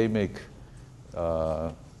alloy, they make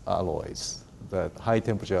alloys, that high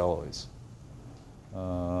temperature alloys.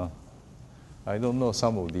 I don't know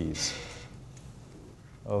some of these.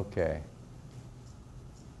 Okay.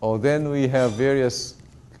 Oh, then we have various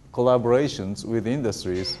collaborations with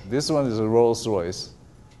industries. This one is a Rolls-Royce,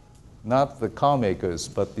 not the car makers,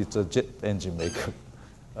 but it's a jet engine maker.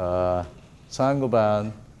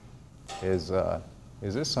 Saint-Gobain is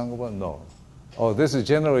this Saint-Gobain? No. Oh, this is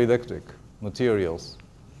General Electric Materials.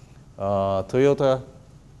 Toyota,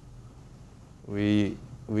 we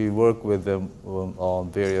work with them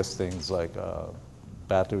on various things like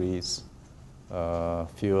batteries,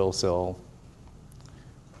 fuel cell.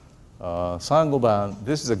 Saint-Gobain,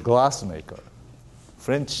 this is a glass maker,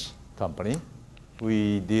 French company.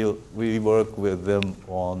 We work with them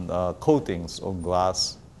on coatings on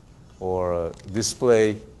glass or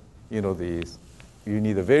display. You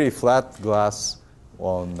need a very flat glass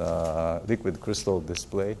on liquid crystal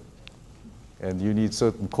display, and you need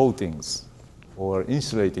certain coatings or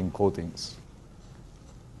insulating coatings.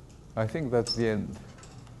 I think that's the end.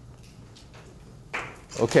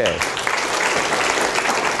 Okay.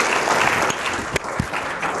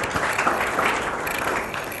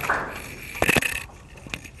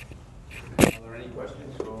 Are there any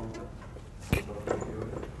questions from you?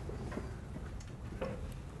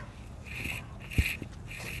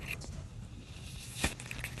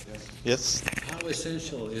 Yes. How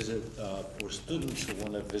essential is it for students who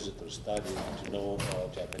want to visit or study to know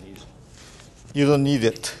Japanese? You don't need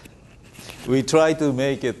it. We try to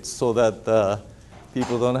make it so that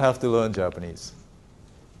people don't have to learn Japanese.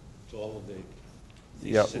 So all of the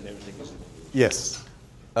Yeah. thesis and everything is in English. Yes,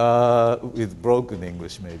 with broken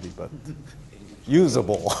English maybe, but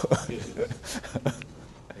usable. Thank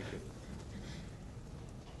you.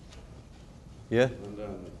 Yeah. And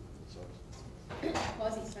then, sorry.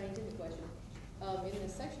 Quasi-scientific question. In the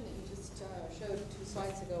section that you just showed 2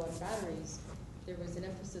 slides ago on batteries, there was an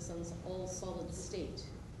emphasis on all solid state.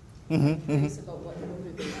 I'm curious about what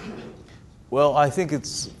motivated that. Well, I think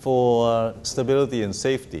it's for stability and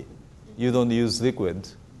safety. You don't use liquid,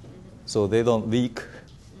 so they don't leak.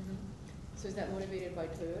 So is that motivated by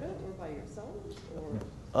Toyota or by yourselves?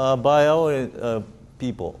 Or? By our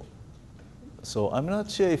people. So I'm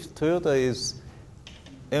not sure if Toyota is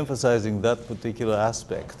emphasizing that particular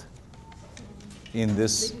aspect in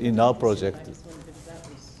this, in our project. I just wondered if that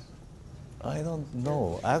was. I don't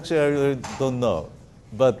know. Actually, I really don't know.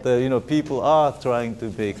 But people are trying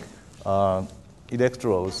to make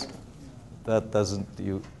electrodes that doesn't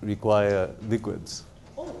require liquids.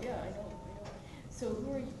 Oh yeah, I know. So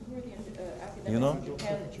who are the academics You know? in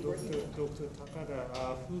Japan that you're working with? Dr. Takada,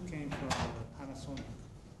 who came from Panasonic.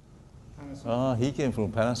 He came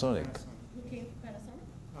from Panasonic. Who came from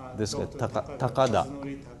Panasonic? This guy, Dr. Takada.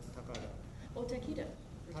 Kazunori Takada. Oh, Takeda.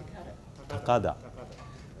 Or Takada. Takada.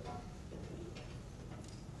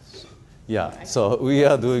 Yeah, so we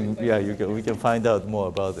are doing, we can find out more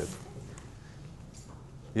about it.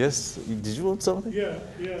 Yes, did you want something? Yeah,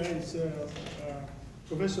 it's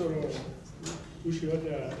Professor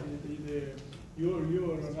Ushioda. Your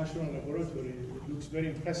national laboratory looks very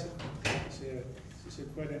impressive. It's a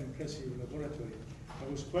quite an impressive laboratory. I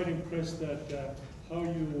was quite impressed that how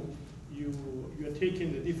you are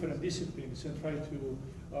taking the different disciplines and try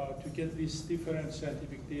to get these different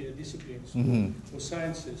scientific disciplines or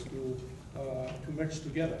sciences to merge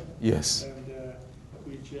together. Yes. And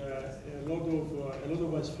which a lot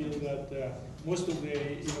of us feel that most of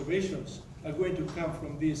the innovations are going to come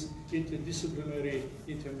from this interdisciplinary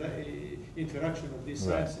interaction of these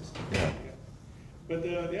sciences. Yeah. But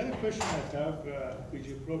the other question I have, which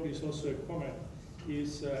probably is also a comment,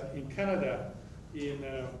 is in Canada,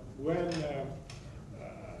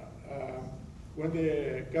 when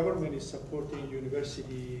the government is supporting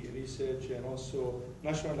university research and also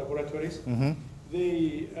national laboratories,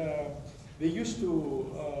 they used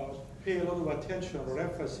to pay a lot of attention or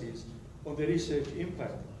emphasis on the research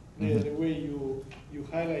impact, the way you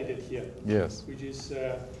highlighted here. Yes. Which is,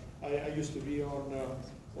 I used to be on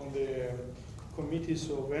the committees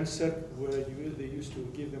of NSERC where they used to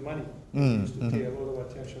give the money. They used to pay a lot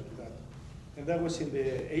of attention to that. And that was in the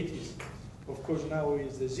 80s. Of course, now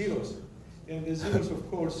is the zeros. And the zeros, of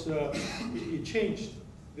course, it changed.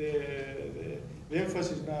 The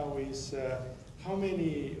emphasis now is how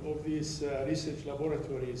many of these research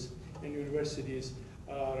laboratories and universities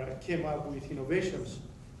came up with innovations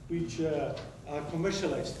which are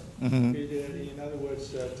commercialized. In other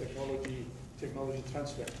words, technology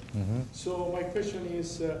transfer. So my question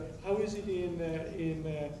is, how is it in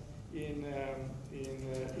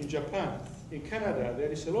Japan? In Canada,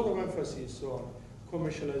 there is a lot of emphasis on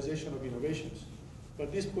commercialization of innovations.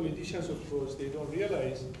 But these politicians, of course, they don't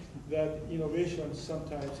realize that innovation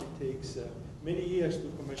sometimes it takes many years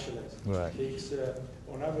to commercialize. Right. It takes,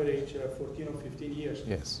 on average, 14 or 15 years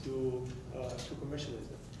to commercialize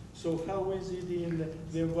them. So how is it in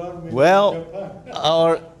the environment in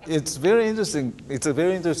Japan? It's very interesting. It's a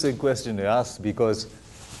very interesting question to ask because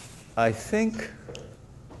I think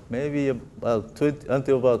maybe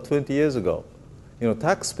until about 20 years ago,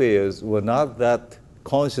 taxpayers were not that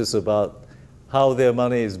conscious about how their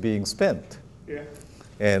money is being spent. Yeah.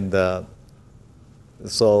 And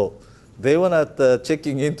so they were not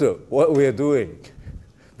checking into what we are doing.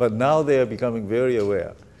 But now they are becoming very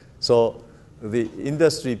aware. So the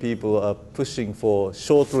industry people are pushing for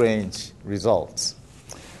short-range results.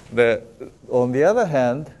 On the other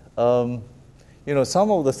hand,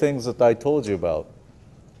 some of the things that I told you about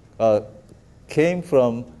came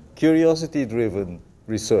from curiosity-driven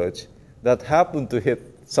research that happened to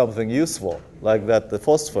hit something useful, like the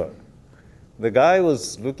phosphor. The guy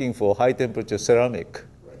was looking for high-temperature ceramic.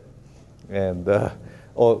 And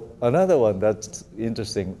another one that's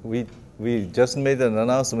interesting, we just made an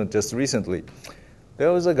announcement just recently.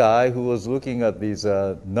 There was a guy who was looking at these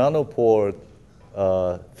nanopore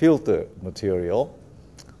filter material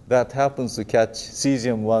that happens to catch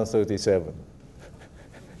cesium-137.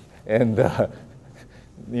 And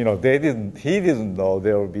he didn't know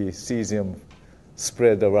there would be cesium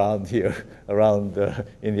spread around here,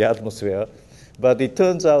 in the atmosphere. But it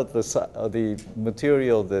turns out the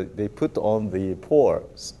material that they put on the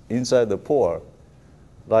pores, inside the pore,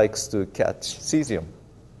 likes to catch cesium.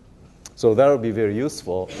 So that will be very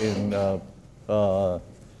useful in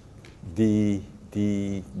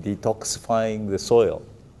detoxifying the soil.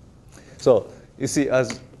 So you see,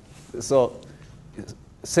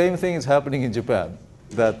 same thing is happening in Japan.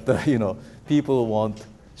 That people want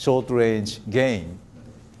short-range gain.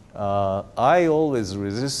 I always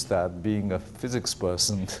resist that, being a physics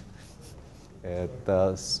person.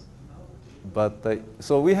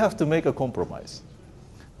 So we have to make a compromise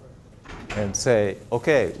and say,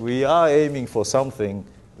 okay, we are aiming for something.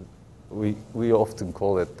 We often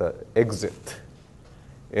call it the exit.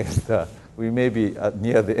 And we may be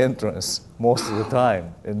near the entrance most of the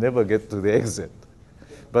time and never get to the exit.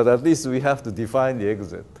 But at least we have to define the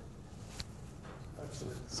exit.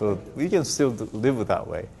 So we can still live that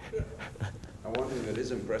way. And one thing that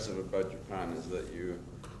is impressive about Japan is that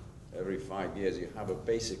every 5 years, you have a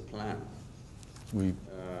basic plan,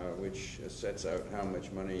 which sets out how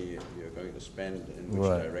much money you're going to spend in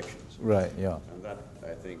which directions. Right, yeah. And that,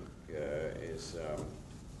 I think, is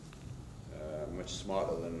much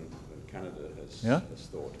smarter than Canada has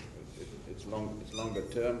thought. It's longer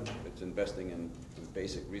term. It's investing in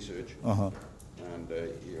basic research, and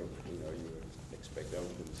you expect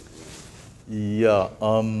outcomes. Yeah.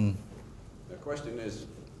 The question is,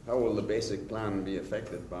 how will the basic plan be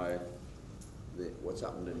affected by what's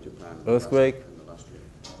happened in Japan Earthquake? in the last year?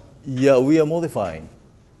 Yeah, we are modifying.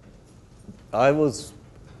 I was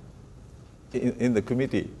in the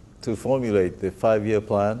committee to formulate the 5-year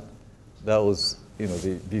plan. That was,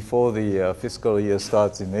 before the fiscal year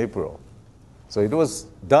starts in April. So it was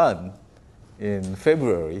done in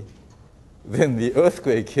February. Then the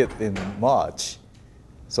earthquake hit in March.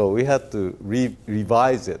 So we had to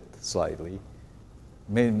revise it slightly.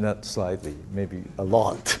 Maybe not slightly, maybe a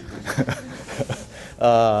lot.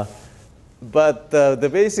 But the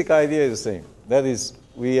basic idea is the same. That is,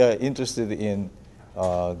 we are interested in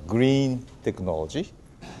green technology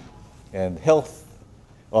and health.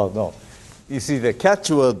 Oh, no. You see, the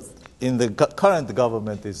catchword in the current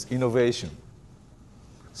government is innovation.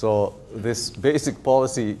 So this basic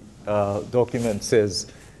policy document says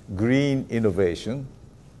green innovation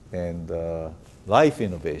and life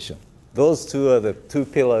innovation. Those two are the two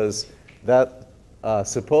pillars that are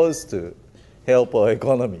supposed to help our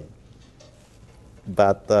economy.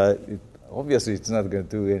 But obviously, it's not going to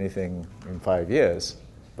do anything in 5 years.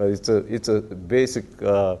 But it's a basic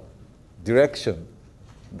direction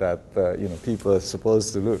that people are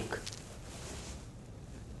supposed to look.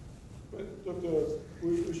 But Dr.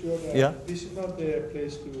 Ushioda, Yeah? this is not the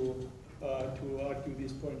place to argue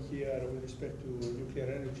this point here with respect to nuclear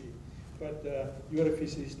energy. But you're a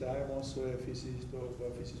physicist, I am also a physicist of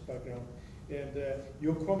physics background. And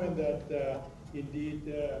your comment that indeed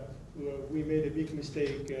we made a big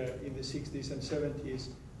mistake in the 60s and 70s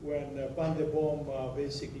when Van der Boom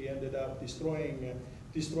basically ended up destroying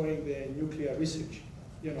the nuclear research.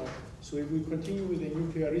 So if we continue with the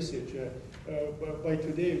nuclear research, by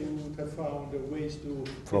today we would have found ways to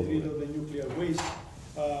get rid of the nuclear waste.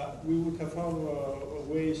 We would have found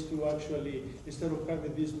ways to actually, instead of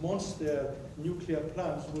having these monster nuclear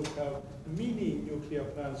plants, we would have mini nuclear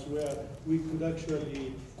plants where we could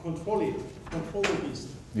actually control the beast.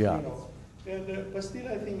 Yeah. And but still,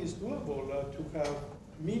 I think it's doable to have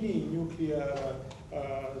mini nuclear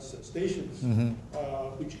stations,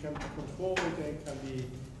 which can be controlled and can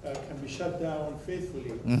be shut down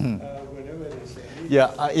faithfully whenever it is needed.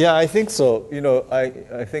 Yeah, I think so. I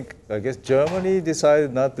guess Germany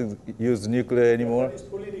decided not to use nuclear anymore. It's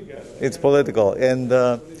political. It's political, and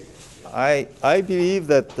I believe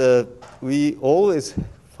that we always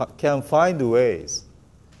can find ways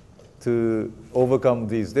to overcome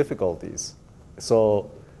these difficulties. So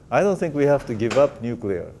I don't think we have to give up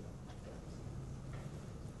nuclear.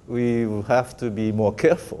 We will have to be more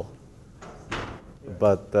careful.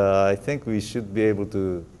 But I think we should be able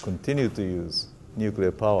to continue to use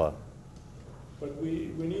nuclear power. But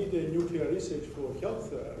we need nuclear research for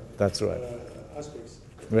health That's right. Aspects.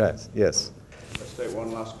 Yes. Let's take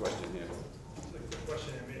one last question here. Just a quick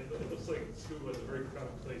question. I mean, it looks like Tsukuba is a very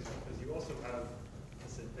crowded place because you also have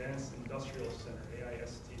this Advanced Industrial Center,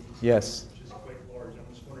 AIST, Yes. which is quite large. I'm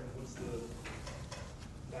just wondering, what's the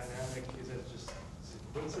dynamic? Is it just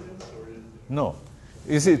coincidence or is it? No.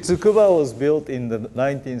 You see, Tsukuba was built in the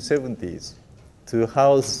 1970s to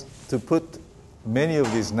put many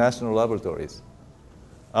of these national laboratories.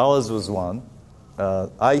 Ours was one.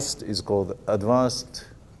 ICE is called Advanced.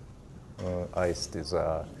 ICE is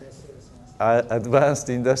Advanced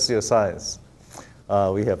Industrial Science.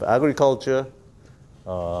 We have agriculture.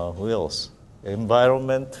 Who else?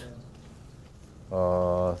 Environment.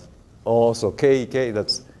 also KEK,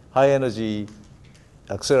 that's high energy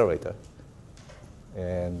accelerator,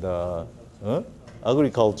 and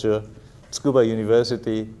agriculture, Tsukuba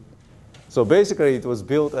University. So basically it was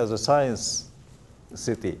built as a science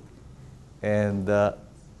city. And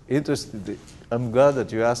I'm glad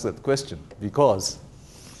that you asked that question, because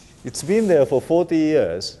it's been there for 40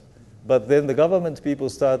 years, but then the government people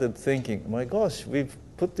started thinking, my gosh, we've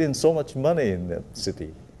put in so much money in that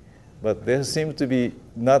city, but there seems to be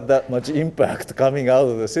not that much impact coming out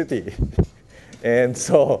of the city. And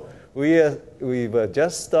so we were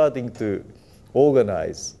just starting to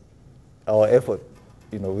organize our effort,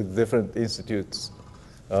 with different institutes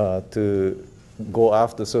to go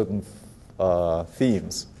after certain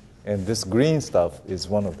themes. And this green stuff is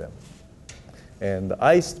one of them. And the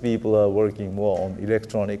ICE people are working more on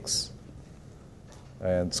electronics.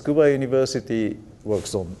 And Tsukuba University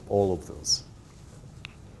works on all of those.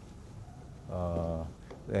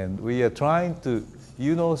 And we are trying to,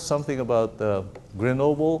 something about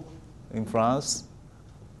Grenoble in France?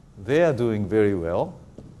 They are doing very well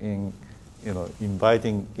in,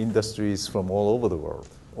 inviting industries from all over the world.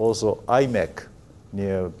 Also, IMEC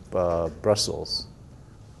near Brussels,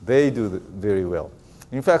 they do very well.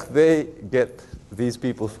 In fact, they get these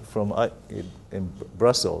people from in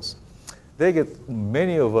Brussels. They get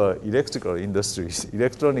many of our electrical industries,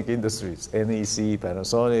 electronic industries, NEC,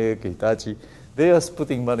 Panasonic, Hitachi. They are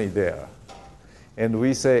putting money there. And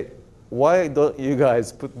we say, why don't you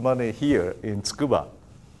guys put money here in Tsukuba?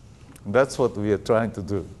 That's what we are trying to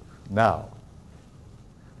do now.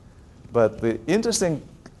 But the interesting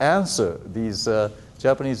answer these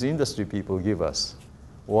Japanese industry people give us,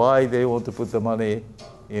 why they want to put the money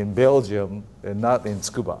in Belgium and not in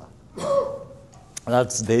Tsukuba.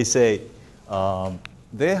 They say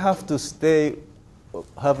they have to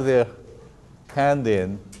have their hand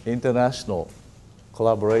in international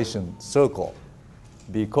collaboration circle,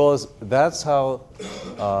 because that's how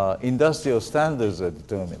industrial standards are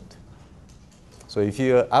determined. So if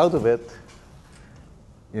you're out of it,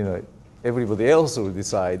 everybody else will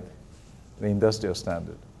decide the industrial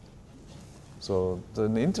standard. So it's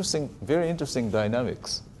an very interesting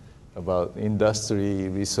dynamics about industry,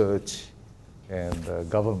 research, and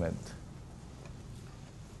government.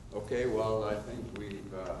 Okay, well, I think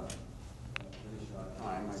we've finished our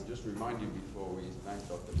time. I just remind you before we thank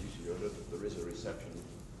Dr. Ushioda that there is a reception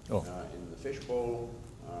in the fishbowl,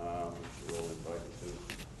 which you're all invited to.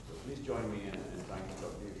 So please join me in thanking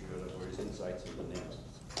Dr. Ushioda for his insights into NIMS.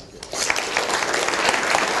 Thank you.